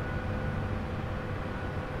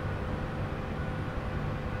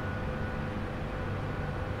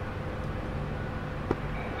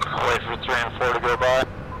 Wait for 3 and 4 to go by.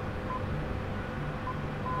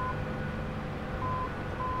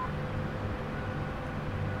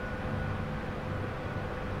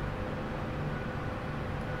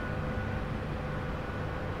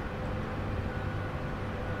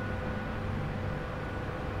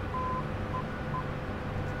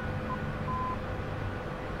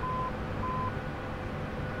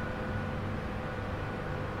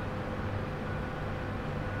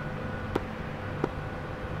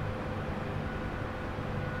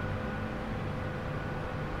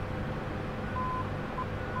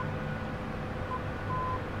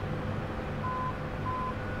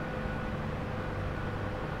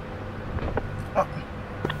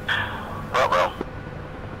 Well.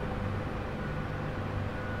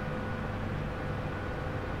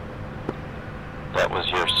 That was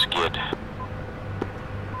your skid.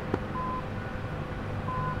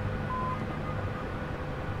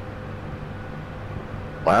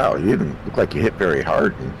 Wow, you didn't look like you hit very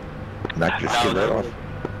hard and knocked your skid right off.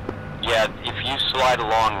 Yeah, if you slide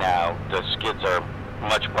along now, the skids are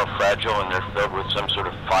much more fragile and they're filled with some sort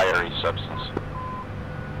of fiery substance.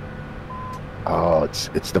 Oh,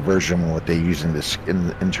 it's the version of what they use in this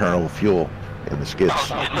in internal fuel in the skids. Oh,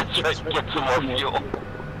 yeah, that's right. Get some more fuel.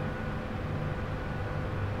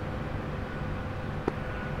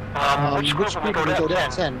 Which group will we go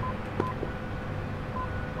down? 10.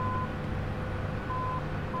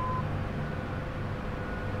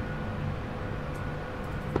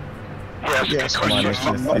 Yes, good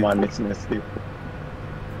question. I'm on missing this, Steve.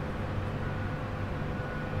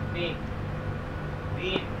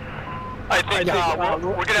 I think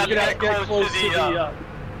we're going to have to get close to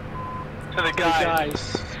the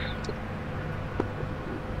guys.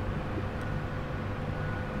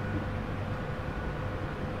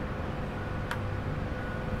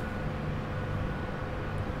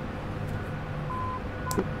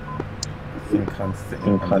 I think I'm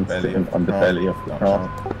sitting on the belly of the car.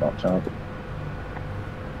 Watch out.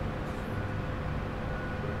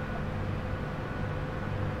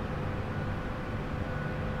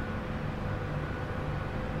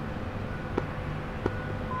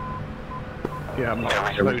 Yeah, I'm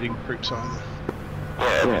not loading troops either.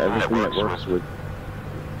 Yeah, everything that works with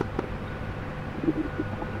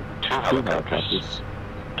 2 helicopters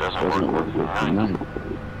doesn't work with 9.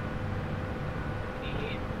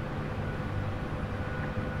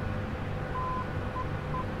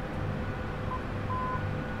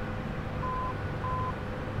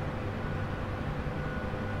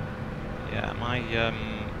 Yeah, my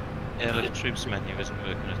airlift troops menu isn't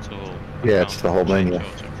working at all. Yeah, it's the whole menu.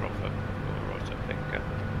 Auto profit or auto pick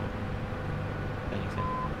anything.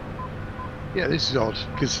 Yeah, this is odd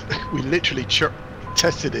because we literally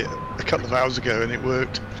tested it a couple of hours ago and it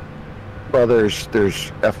worked. Well, there's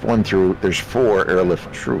F1 through, there's 4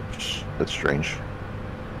 airlift troops. That's strange.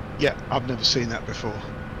 Yeah, I've never seen that before.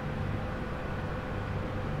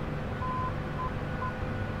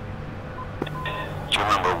 Do you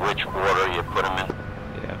remember which order you put them in?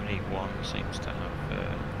 Yeah, only one seems to have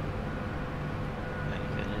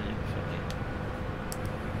anything in it for me.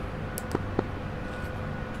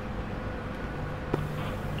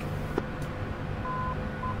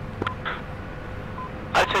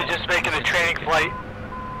 I'd say just making a training flight.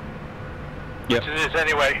 Yep. Which it is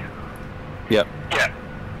anyway. Yep. Yeah.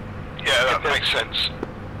 Yeah, that makes sense.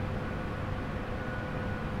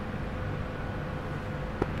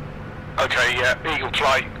 Okay, yeah, Eagle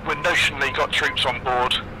Flight. We've notionally got troops on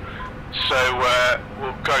board, so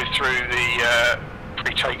we'll go through the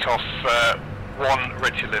pre-takeoff 1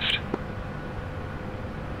 ready to lift.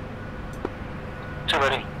 2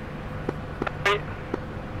 ready.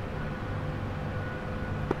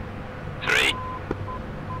 3.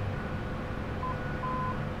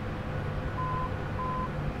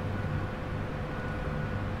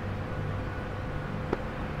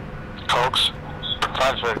 Cogs.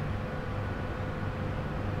 5's ready.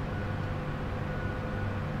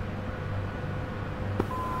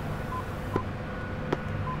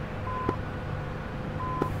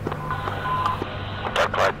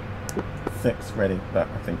 Dark light. 6 ready, but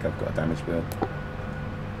I think I've got a damage bird.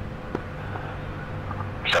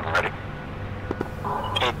 7 ready.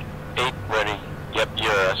 8 ready. Yep,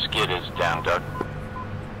 your skid is down, Doug.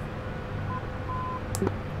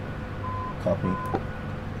 Copy.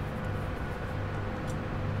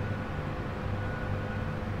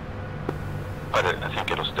 But I think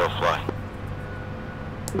it'll still fly.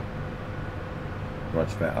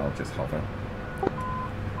 Roger that, I'll just hover.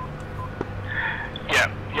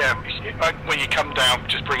 Yeah. When you come down,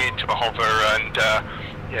 just bring it into a hover, and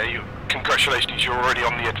yeah, congratulations, you're already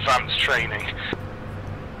on the advanced training.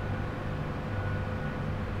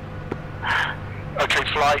 Okay,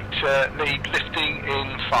 flight lead lifting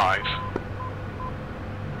in 5.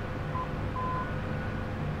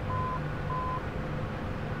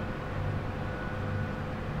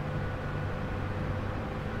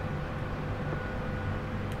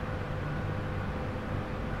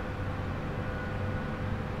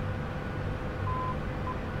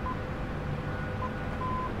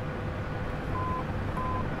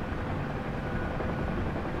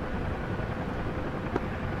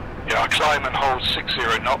 Yeah, climb and hold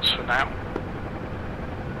 60 knots for now.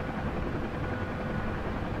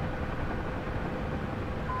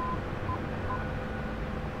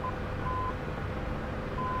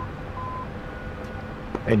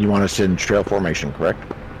 And you want us in trail formation, correct?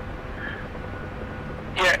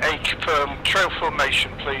 Yeah, confirm trail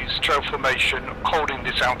formation, please. Trail formation, holding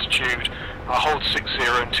this altitude. I'll hold 60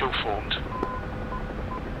 until formed.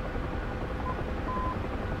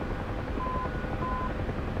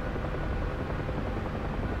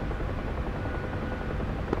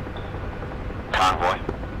 Convoy.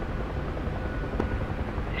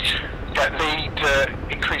 That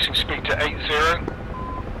lead increasing speed to 80.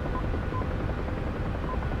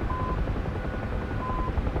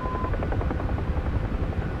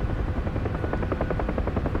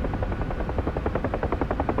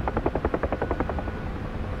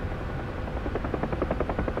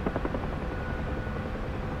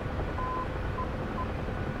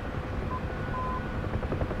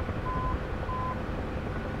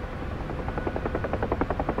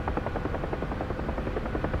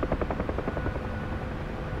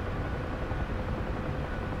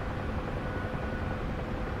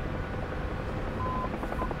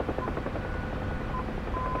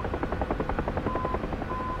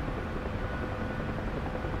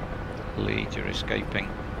 Lead, you're escaping.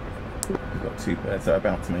 We've got 2 birds that are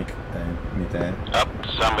about to make mid-air. Up,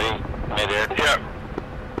 somebody mid-air. Yeah.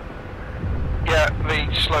 Yeah,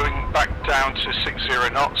 lead slowing back down to 60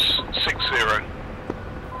 knots. 60.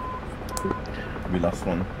 We lost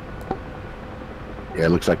 1. Yeah, it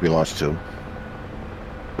looks like we lost 2.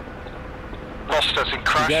 Lost as in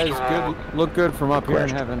crashed. You guys look good from up here in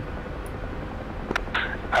heaven.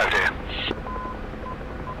 Oh dear.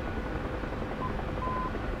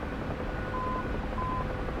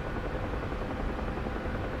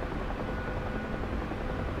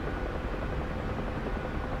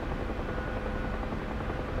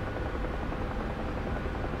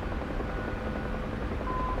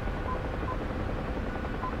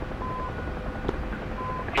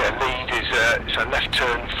 It's a left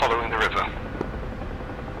turn following the river.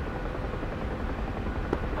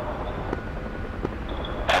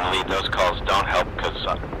 And lead, those calls don't help because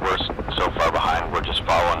we're so far behind. We're just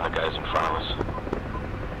following the guys in front of us.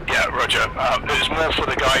 Yeah, roger. There's more for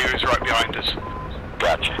the guy who's right behind us.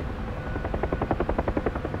 Gotcha.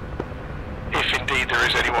 If indeed there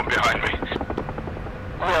is anyone behind me.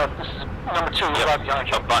 Yeah, this is number 2, right behind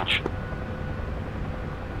you. A bunch.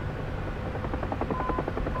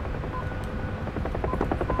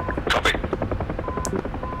 Copy.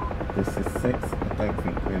 This is 6. I don't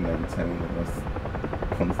think we're maintaining this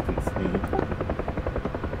constant speed.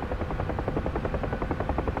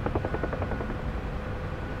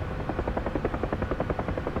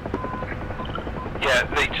 Yeah,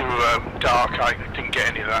 they too dark. I didn't get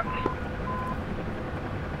any of that.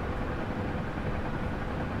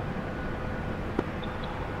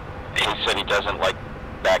 He said he doesn't like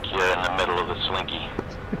back here in the middle of the slinky.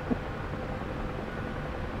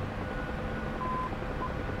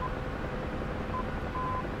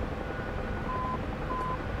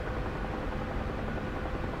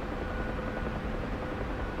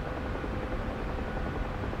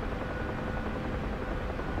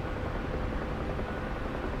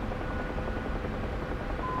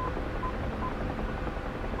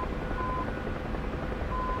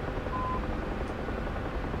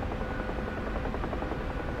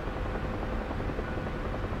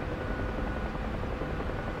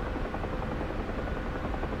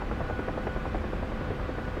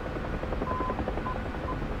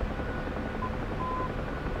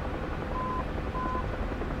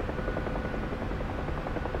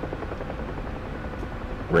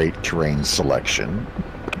 Great terrain selection.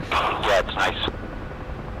 Yeah, it's nice.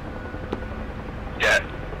 Yeah,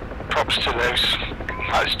 props to those.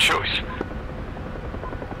 Nice choice.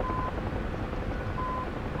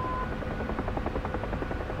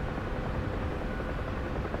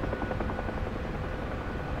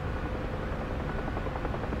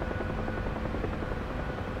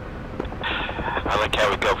 I like how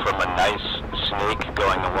we go from a nice snake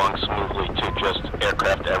going along smoothly to just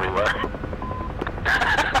aircraft everywhere.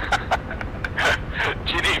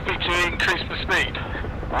 Do you need me to increase the speed?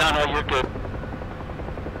 No, you're good.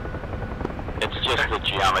 It's just the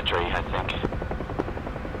geometry, I think.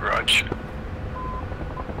 Raj.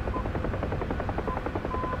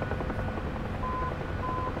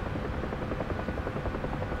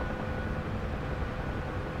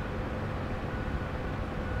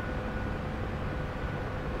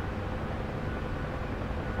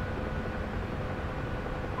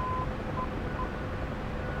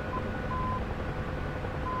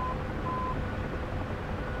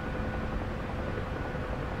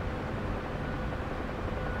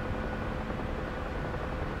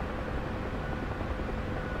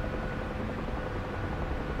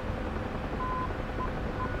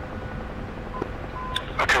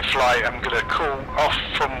 Flight, I'm going to call off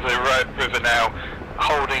from the river now,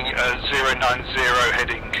 holding a 090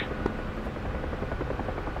 heading.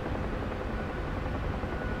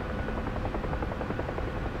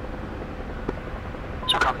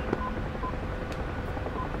 So coming.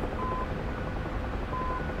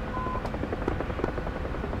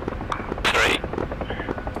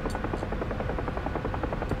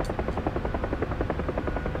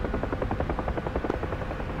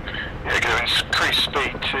 Increase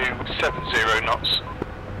speed to 70 knots.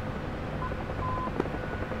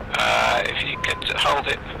 If you could hold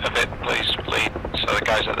it a bit, please, lead, so the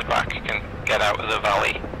guys at the back can get out of the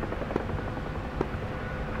valley.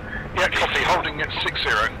 Yeah, copy, holding at 60.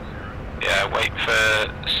 Yeah, wait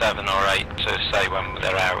for 7 or 8 to say when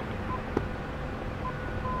they're out.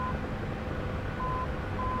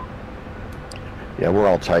 Yeah, we're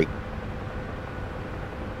all tight.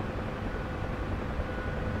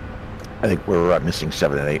 I think we're missing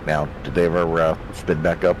 7 and 8 now. Did they ever spin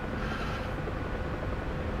back up?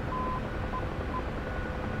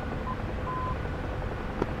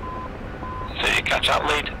 Did you catch that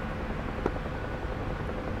lead?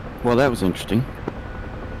 Well, that was interesting.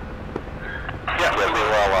 Yeah,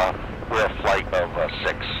 we're a flight of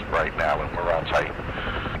 6 right now, and we're all tight.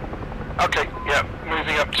 Okay, yeah,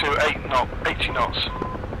 moving up to 80 knots.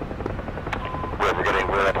 We're on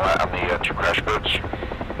the 2 crash boats.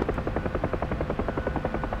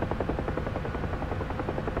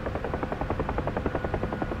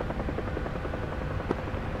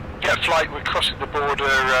 Yeah, flight, we're crossing the border,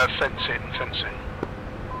 fence in.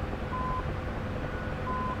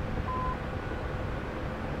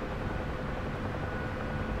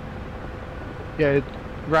 Yeah,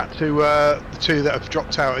 Rat, to the 2 that have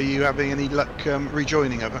dropped out, are you having any luck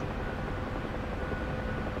rejoining over?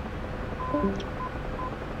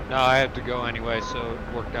 No, I had to go anyway, so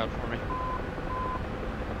it worked out for me.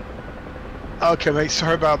 Okay, mate,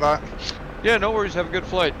 sorry about that. Yeah, no worries, have a good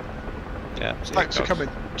flight. Yeah, Thanks for coming.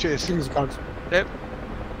 Cheers. Cheers, Cogs. Yep.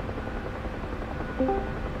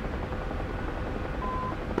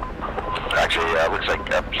 Actually, looks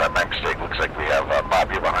like, sorry, my mistake. Looks like we have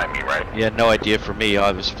Bob, you're behind me, right? Yeah, no idea for me.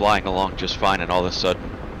 I was flying along just fine, and all of a sudden,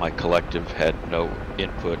 my collective had no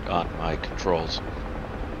input on my controls.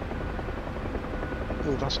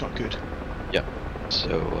 Oh, that's not good. Yep.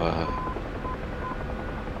 So,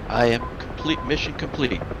 I am complete. Mission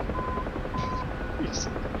complete.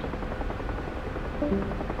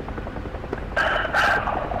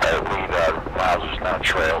 Lead, Miles is now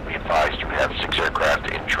trail. Be advised, you have 6 aircraft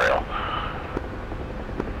in trail.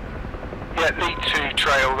 Yeah, lead to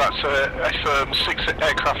trail. That's a firm 6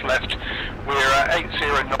 aircraft left. We're at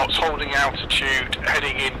 80 knots, holding altitude,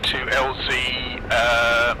 heading into LZ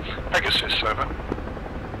Pegasus. Over.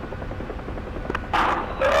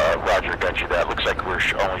 Roger, got you. That looks like we're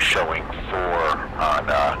only showing 4 on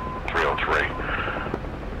 303.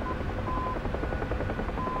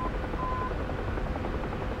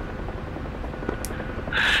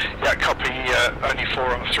 Yeah, copy. Only 4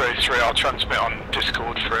 on 303. I'll transmit on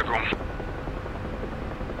Discord for everyone.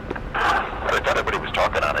 I thought everybody was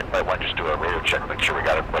talking on it. Might want to just do a radio check, make sure we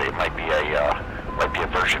got everybody. It might be a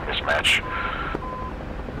version mismatch.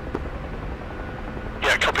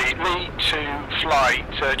 Yeah, copy. Lead to flight.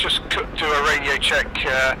 Just do a radio check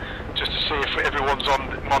just to see if everyone's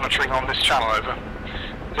on monitoring on this channel. Over.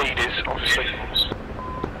 Lead is obviously.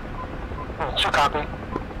 So copy.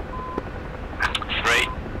 3.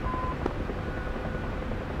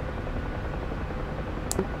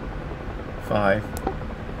 Five.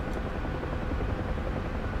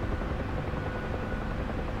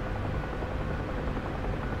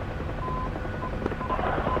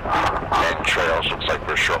 And trails, looks like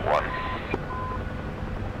we're short 1.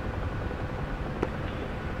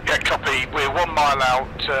 Yeah, copy. We're 1 mile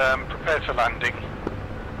out. Prepare for landing.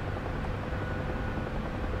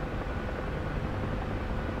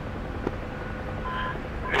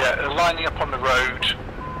 Yeah, lining up on the road,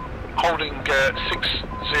 holding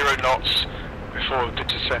 60 knots before the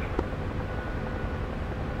descent.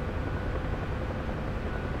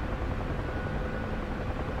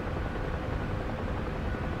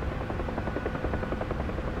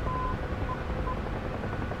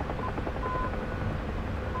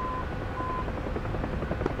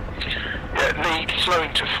 Yeah, lead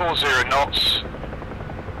slowing to 40 knots.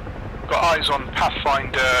 Got eyes on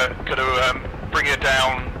Pathfinder, got to bring her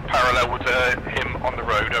down parallel with him on the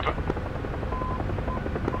road. Over.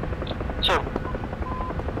 So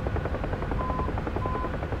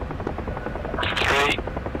 3.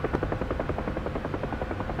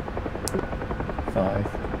 5.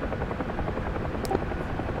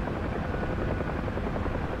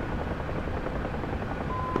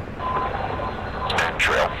 And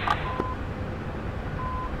trail.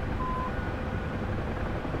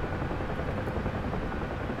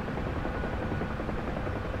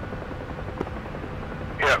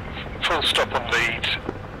 Yeah, full stop on lead.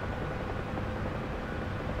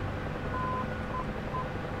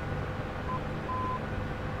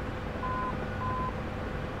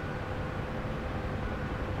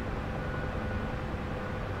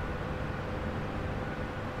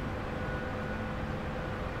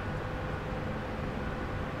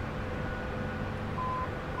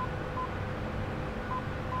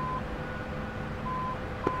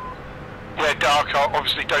 Yeah, dark.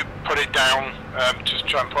 Obviously, don't put it down. Just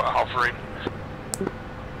try and put a hover in.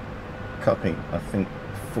 Copy. I think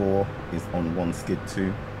 4 is on 1 skid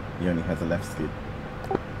 2. He only has a left skid.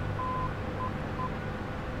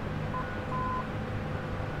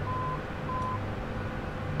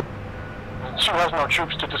 She has no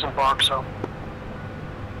troops to disembark, so.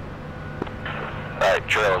 Alright,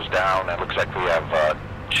 trail's down. It looks like we have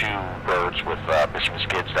 2 birds with missing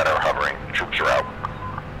skids that are hovering. Troops are out.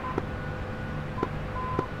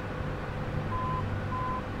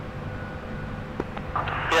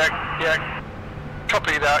 Yeah,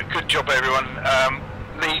 copy that. Good job, everyone.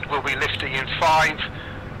 Lead will be lifting in 5.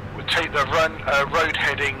 We'll take the road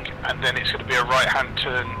heading, and then it's going to be a right-hand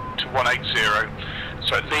turn to 180.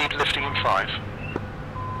 So lead lifting in 5.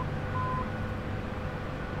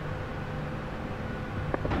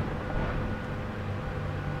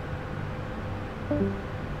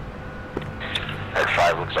 At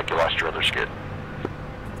 5, looks like you lost your other skid.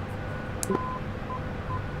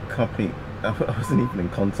 Copy. I wasn't even in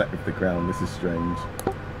contact with the ground. This is strange.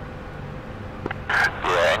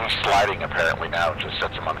 Yeah, and he's sliding apparently now. It just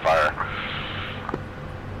sets him on fire.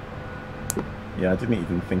 Yeah, I didn't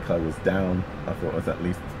even think I was down. I thought I was at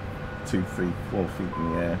least 2, 3, 4 feet in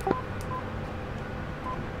the air.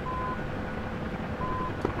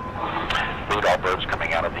 Lead all birds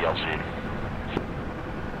coming out of the LZ.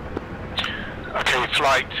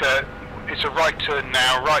 flight. It's a right turn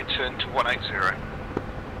now, right turn to 180.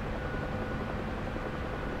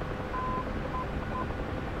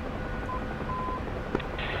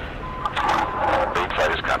 Lead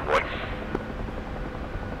flight is convoy.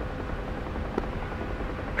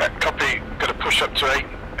 Copy, going to push up to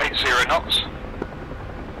 880 knots.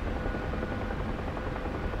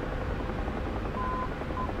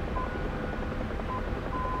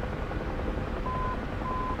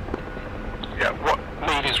 Yeah, what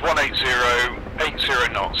lead is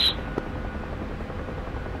 180 knots.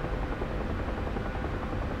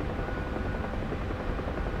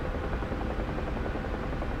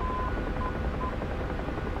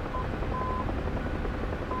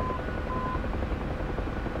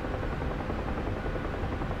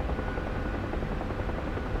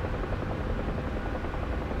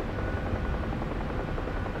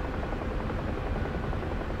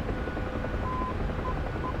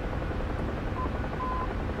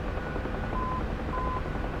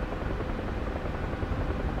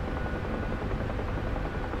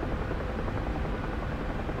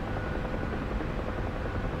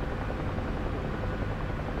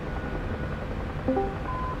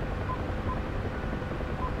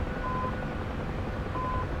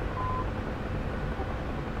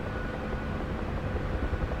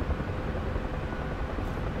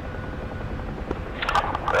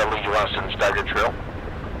 Lead, you want us in staggered trail?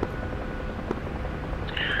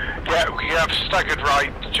 Yeah, we have staggered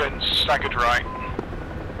right, gents, staggered right.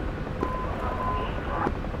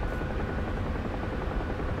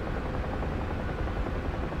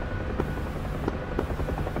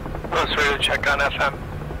 Let's ready to check on FM.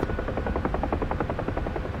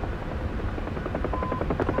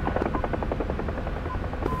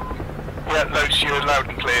 Yeah, Los, you're loud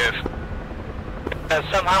and clear.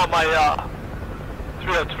 Somehow my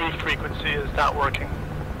 303 frequency is not working.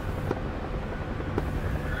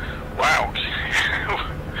 Wow.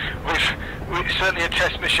 We've certainly a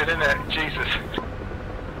test mission, isn't it? Jesus.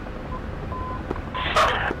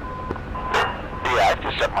 Yeah, I have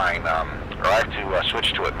to set mine, or I have to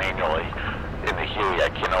switch to it manually. In the Huey, I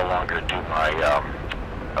can no longer do my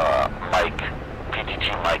mic. PTT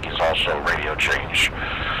mic is also radio change.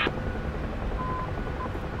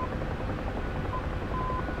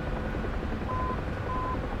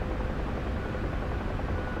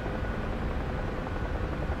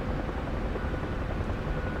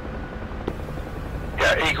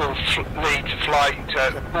 Eagle lead flight,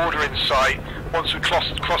 border in sight. Once we cross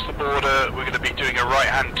the border, we're going to be doing a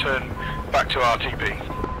right-hand turn back to RTB.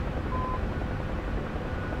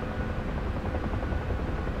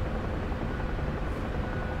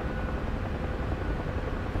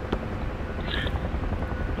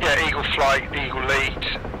 Yeah, Eagle flight, Eagle lead.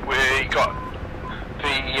 We got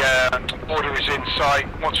the border is in sight.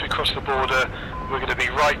 Once we cross the border, we're going to be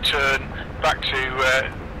right turn back to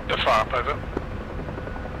the FARP, over.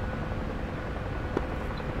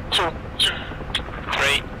 2, 3.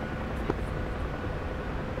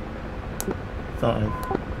 5.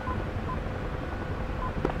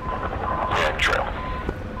 Yeah, trail.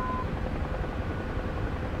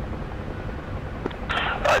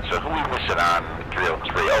 Alright, so who are we missing on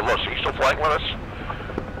 303? Oh, Los, are you still flying with us?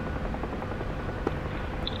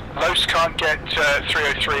 Los can't get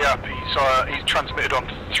 303 up. He's transmitted on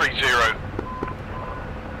 30.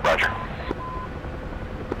 Roger.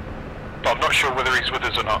 But I'm not sure whether he's with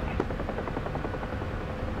us or not.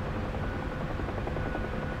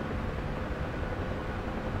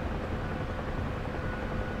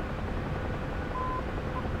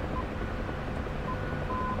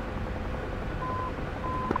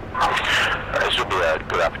 This would be a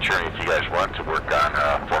good opportunity if you guys want to work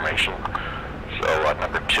on formation. So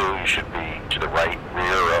number 2, you should be to the right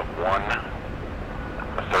rear of 1.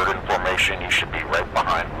 The 3rd in formation, you should be right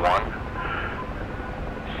behind 1.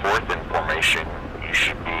 4th in formation, you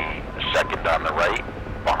should be 2nd on the right,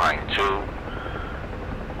 behind 2.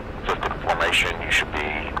 5th in formation, you should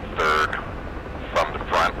be 3rd from the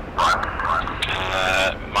front.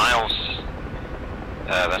 Miles,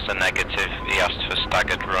 that's a negative. He asked for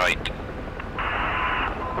staggered right.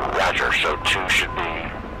 Roger, so 2 should be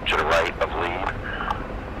to the right of lead.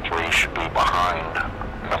 3 should be behind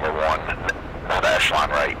number 1, not echelon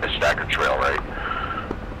right, a staggered trail right.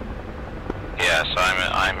 Yes, I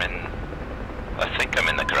think I'm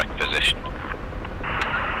in the correct position.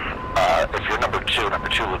 If you're number 2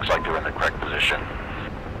 looks like you're in the correct position.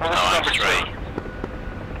 Well, no, I'm 3.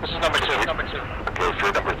 This is number 2. Okay, if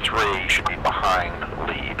you're number 3, you should be behind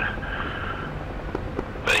lead.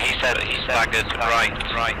 But he said staggered right.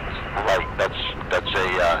 Right, that's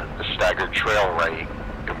a staggered trail right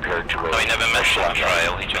compared to a... No, he never mentioned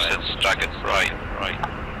trail, he just said staggered right. right.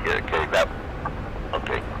 Yeah, okay,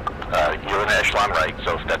 okay. You're in echelon right,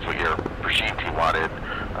 so if that's what your procedure wanted,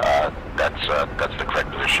 that's the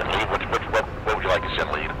correct position. Lead, what would you like us in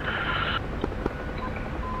lead?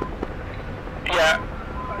 Yeah,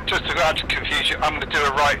 just to add to confusion, I'm going to do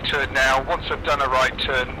a right turn now. Once I've done a right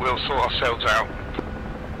turn, we'll sort ourselves out.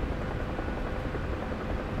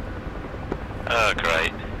 Oh,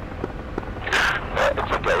 great.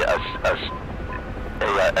 It's okay.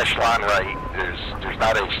 Echelon right, there's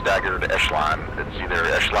not a staggered echelon. It's either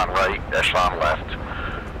echelon right, echelon left,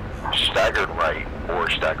 staggered right, or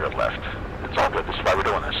staggered left. It's all good. This is why we're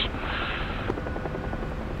doing this.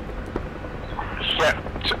 Yeah,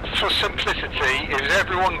 for simplicity, if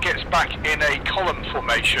everyone gets back in a column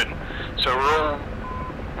formation, so we're all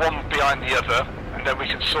one behind the other, and then we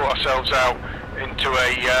can sort ourselves out into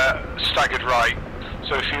a staggered right.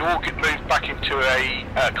 So if you all get moved back into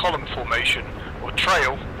a column formation or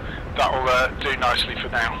trail, that'll do nicely for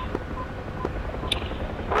now.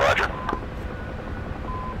 Roger.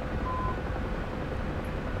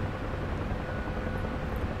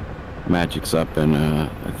 Magic's up, and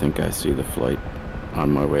I think I see the flight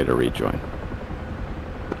on my way to rejoin.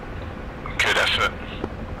 Good effort.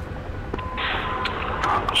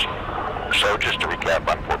 So just to recap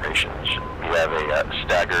on formations, we have a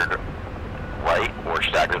staggered right or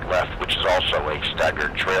staggered left, which is also a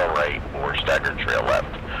staggered trail right or staggered trail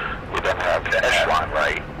left. We then have echelon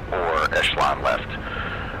right or echelon left.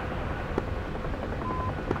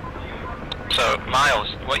 So, Miles,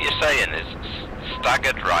 what you're saying is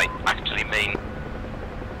staggered right actually mean...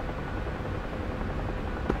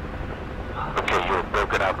 Okay, you're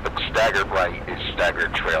broken up, but staggered right is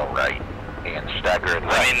staggered trail right, and staggered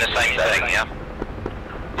left. I mean the same thing, yeah?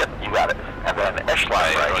 Yep, you got it. And then echelon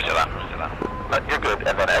right. Roger that. You're good.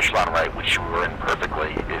 And then echelon right, which you were in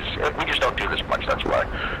perfectly, is we just don't do this much. That's why.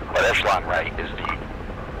 But echelon right is the,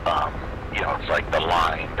 it's like the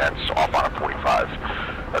line that's off on a 45.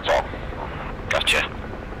 That's all. Gotcha.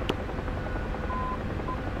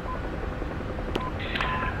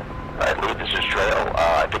 Alright, lead, this is trail.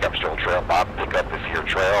 I think I'm still trail. Bob, pick up if you're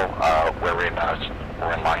trail. We're in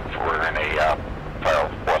line for, we're in a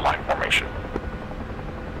four line formation.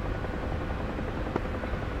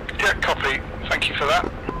 Yeah, copy. Thank you for that.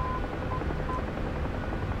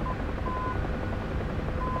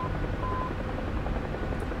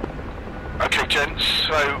 Okay, gents,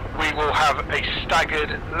 so we will have a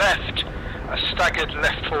staggered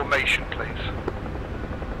left formation, please.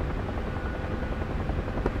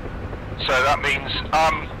 So that means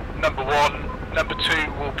number one, number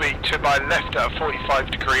two will be to my left at a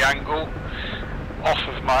 45-degree angle, off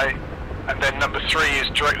of my, and then number three is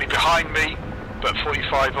directly behind me, but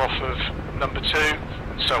 45 off of number two,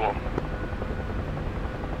 and so on.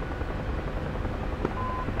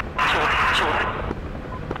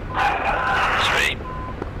 Sweet.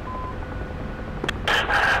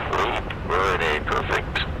 We're in a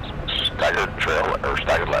perfect staggered trail, or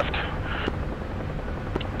staggered left.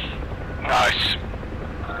 Nice.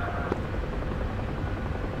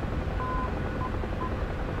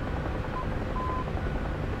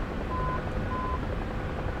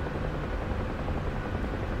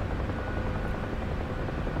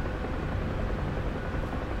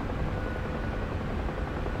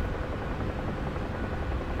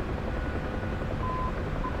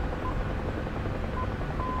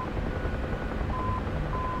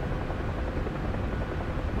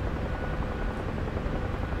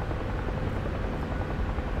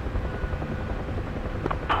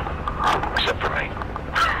 Except for me.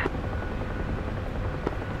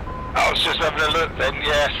 I was just having a look then,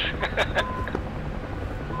 yes.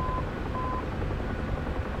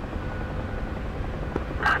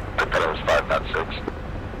 I thought it was 5, not 6.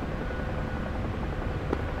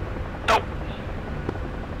 Nope.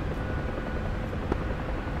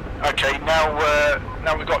 Okay,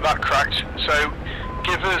 now we've got that cracked. So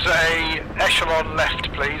give us a echelon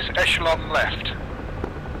left, please. Echelon left.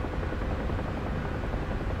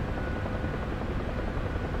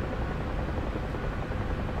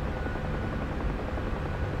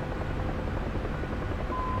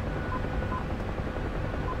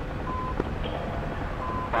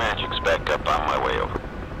 Magic's back up on my way over.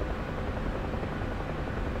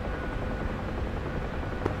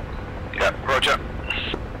 Yeah, roger.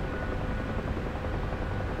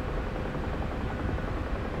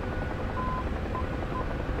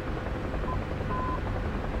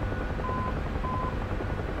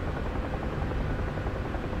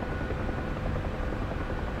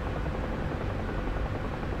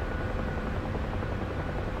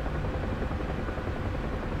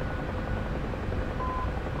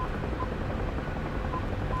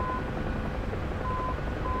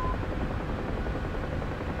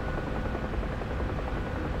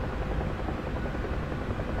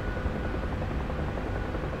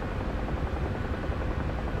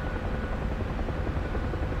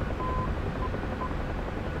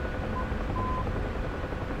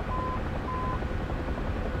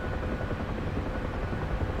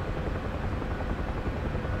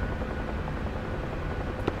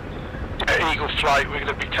 Flight, we're going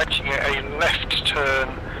to be taking a left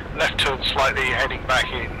turn slightly, heading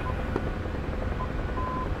back in.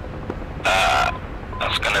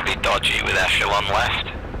 That's going to be dodgy with echelon left.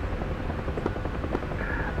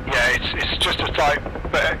 Yeah, it's just a slight,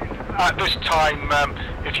 but at this time,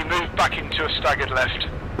 if you move back into a staggered left.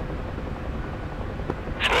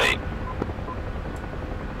 Sweet.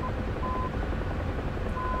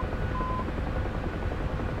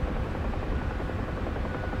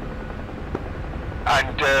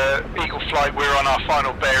 And Eagle Flight, we're on our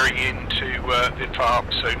final bearing into the park,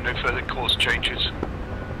 so no further course changes.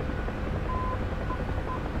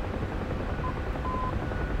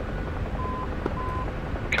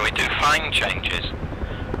 Can we do fine changes?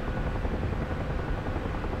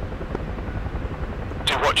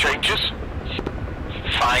 Do what changes?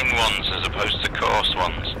 Fine ones as opposed to coarse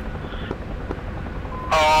ones.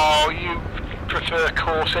 Oh, you prefer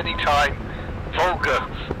coarse anytime. Vulgar.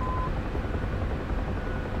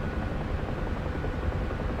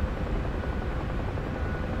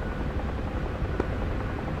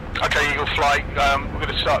 Okay, Eagle Flight, we're going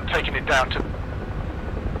to start taking it down to...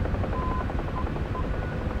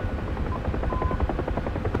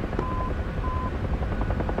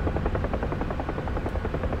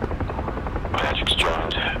 Magic's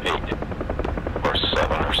joined 8 or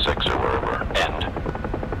 7 or 6 or wherever. End.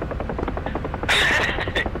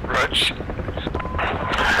 Rudge.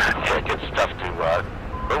 Yeah, it gets tough to,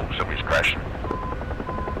 oh, somebody's crashing.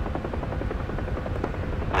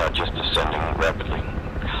 Yeah, just descending rapidly.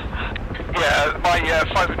 Yeah, my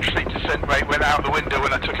 500 feet descent rate went out the window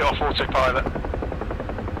when I took it off autopilot.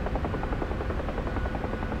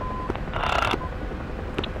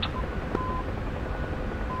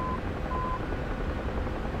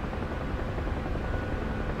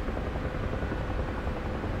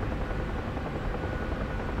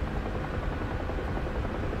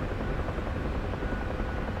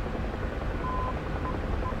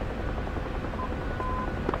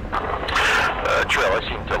 Trail, I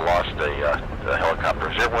seem to have lost a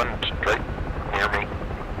helicopter. Is there one straight near me?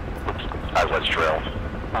 Oops, I was Trail.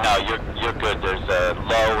 No, you're good. There's a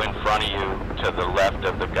low in front of you to the left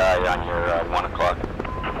of the guy on your 1 o'clock.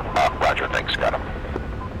 Roger, thanks, got him.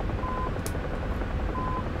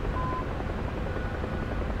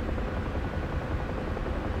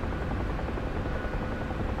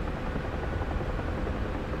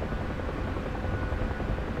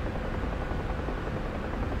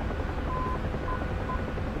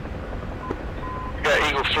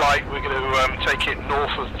 Eagle Flight, we're going to take it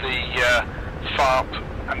north of the FARP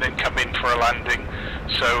and then come in for a landing,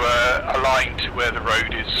 so aligned to where the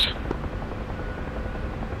road is.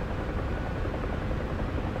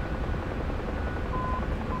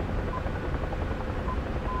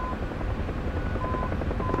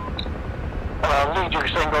 Lead your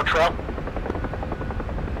single trail.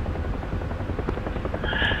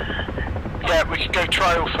 Yeah, we can go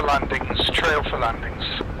trail for landings, trail for landings.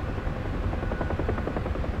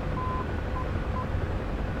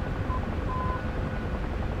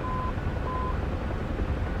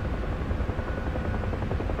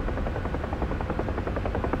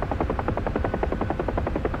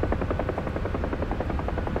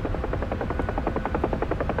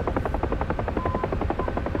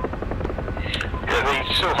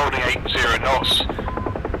 Still holding 80 knots.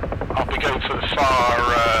 I'll be going for the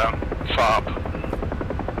FARP.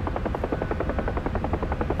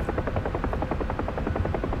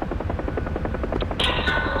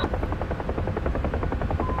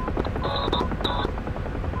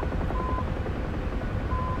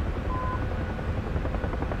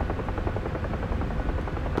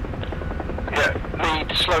 Yeah,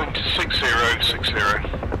 lead slowing to 6060.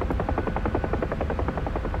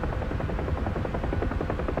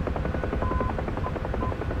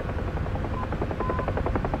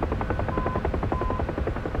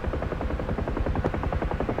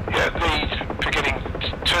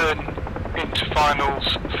 Into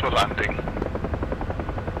finals for landing.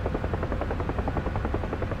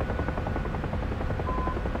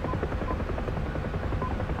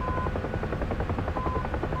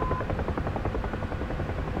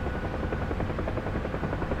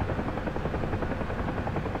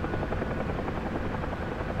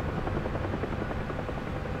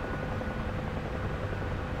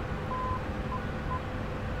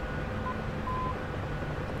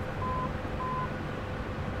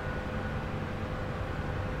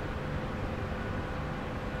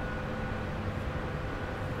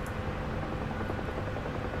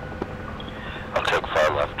 I'll take far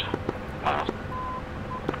left.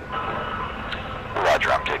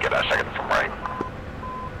 Roger, I'm taking a second from right.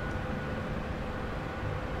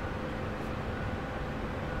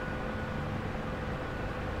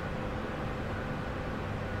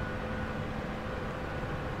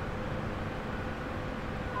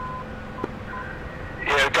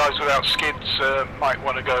 guys without skids might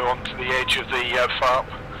want to go onto the edge of the FARP.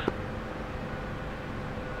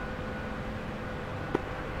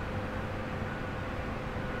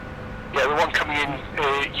 Yeah, the one coming in,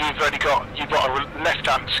 you've got a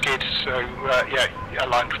left-hand skid, so yeah,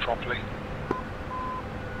 aligned properly.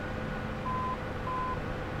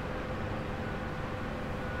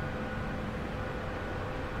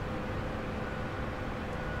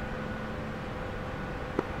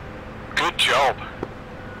 Good job.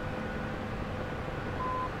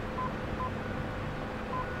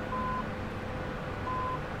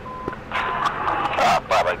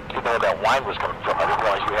 Bob, I didn't know where that wine was coming from. I didn't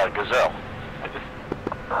realize you had a gazelle.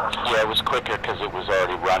 Yeah, it was quicker because it was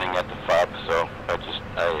already running at the fob, so I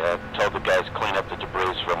told the guys clean up the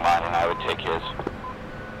debris for mine and I would take his.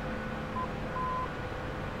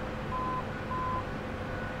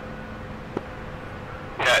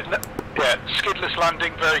 Yeah, skidless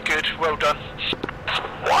landing, very good, well done.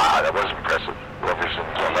 Wow, that was impressive. Whoever's in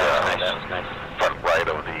the front right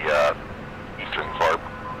of the eastern FARP.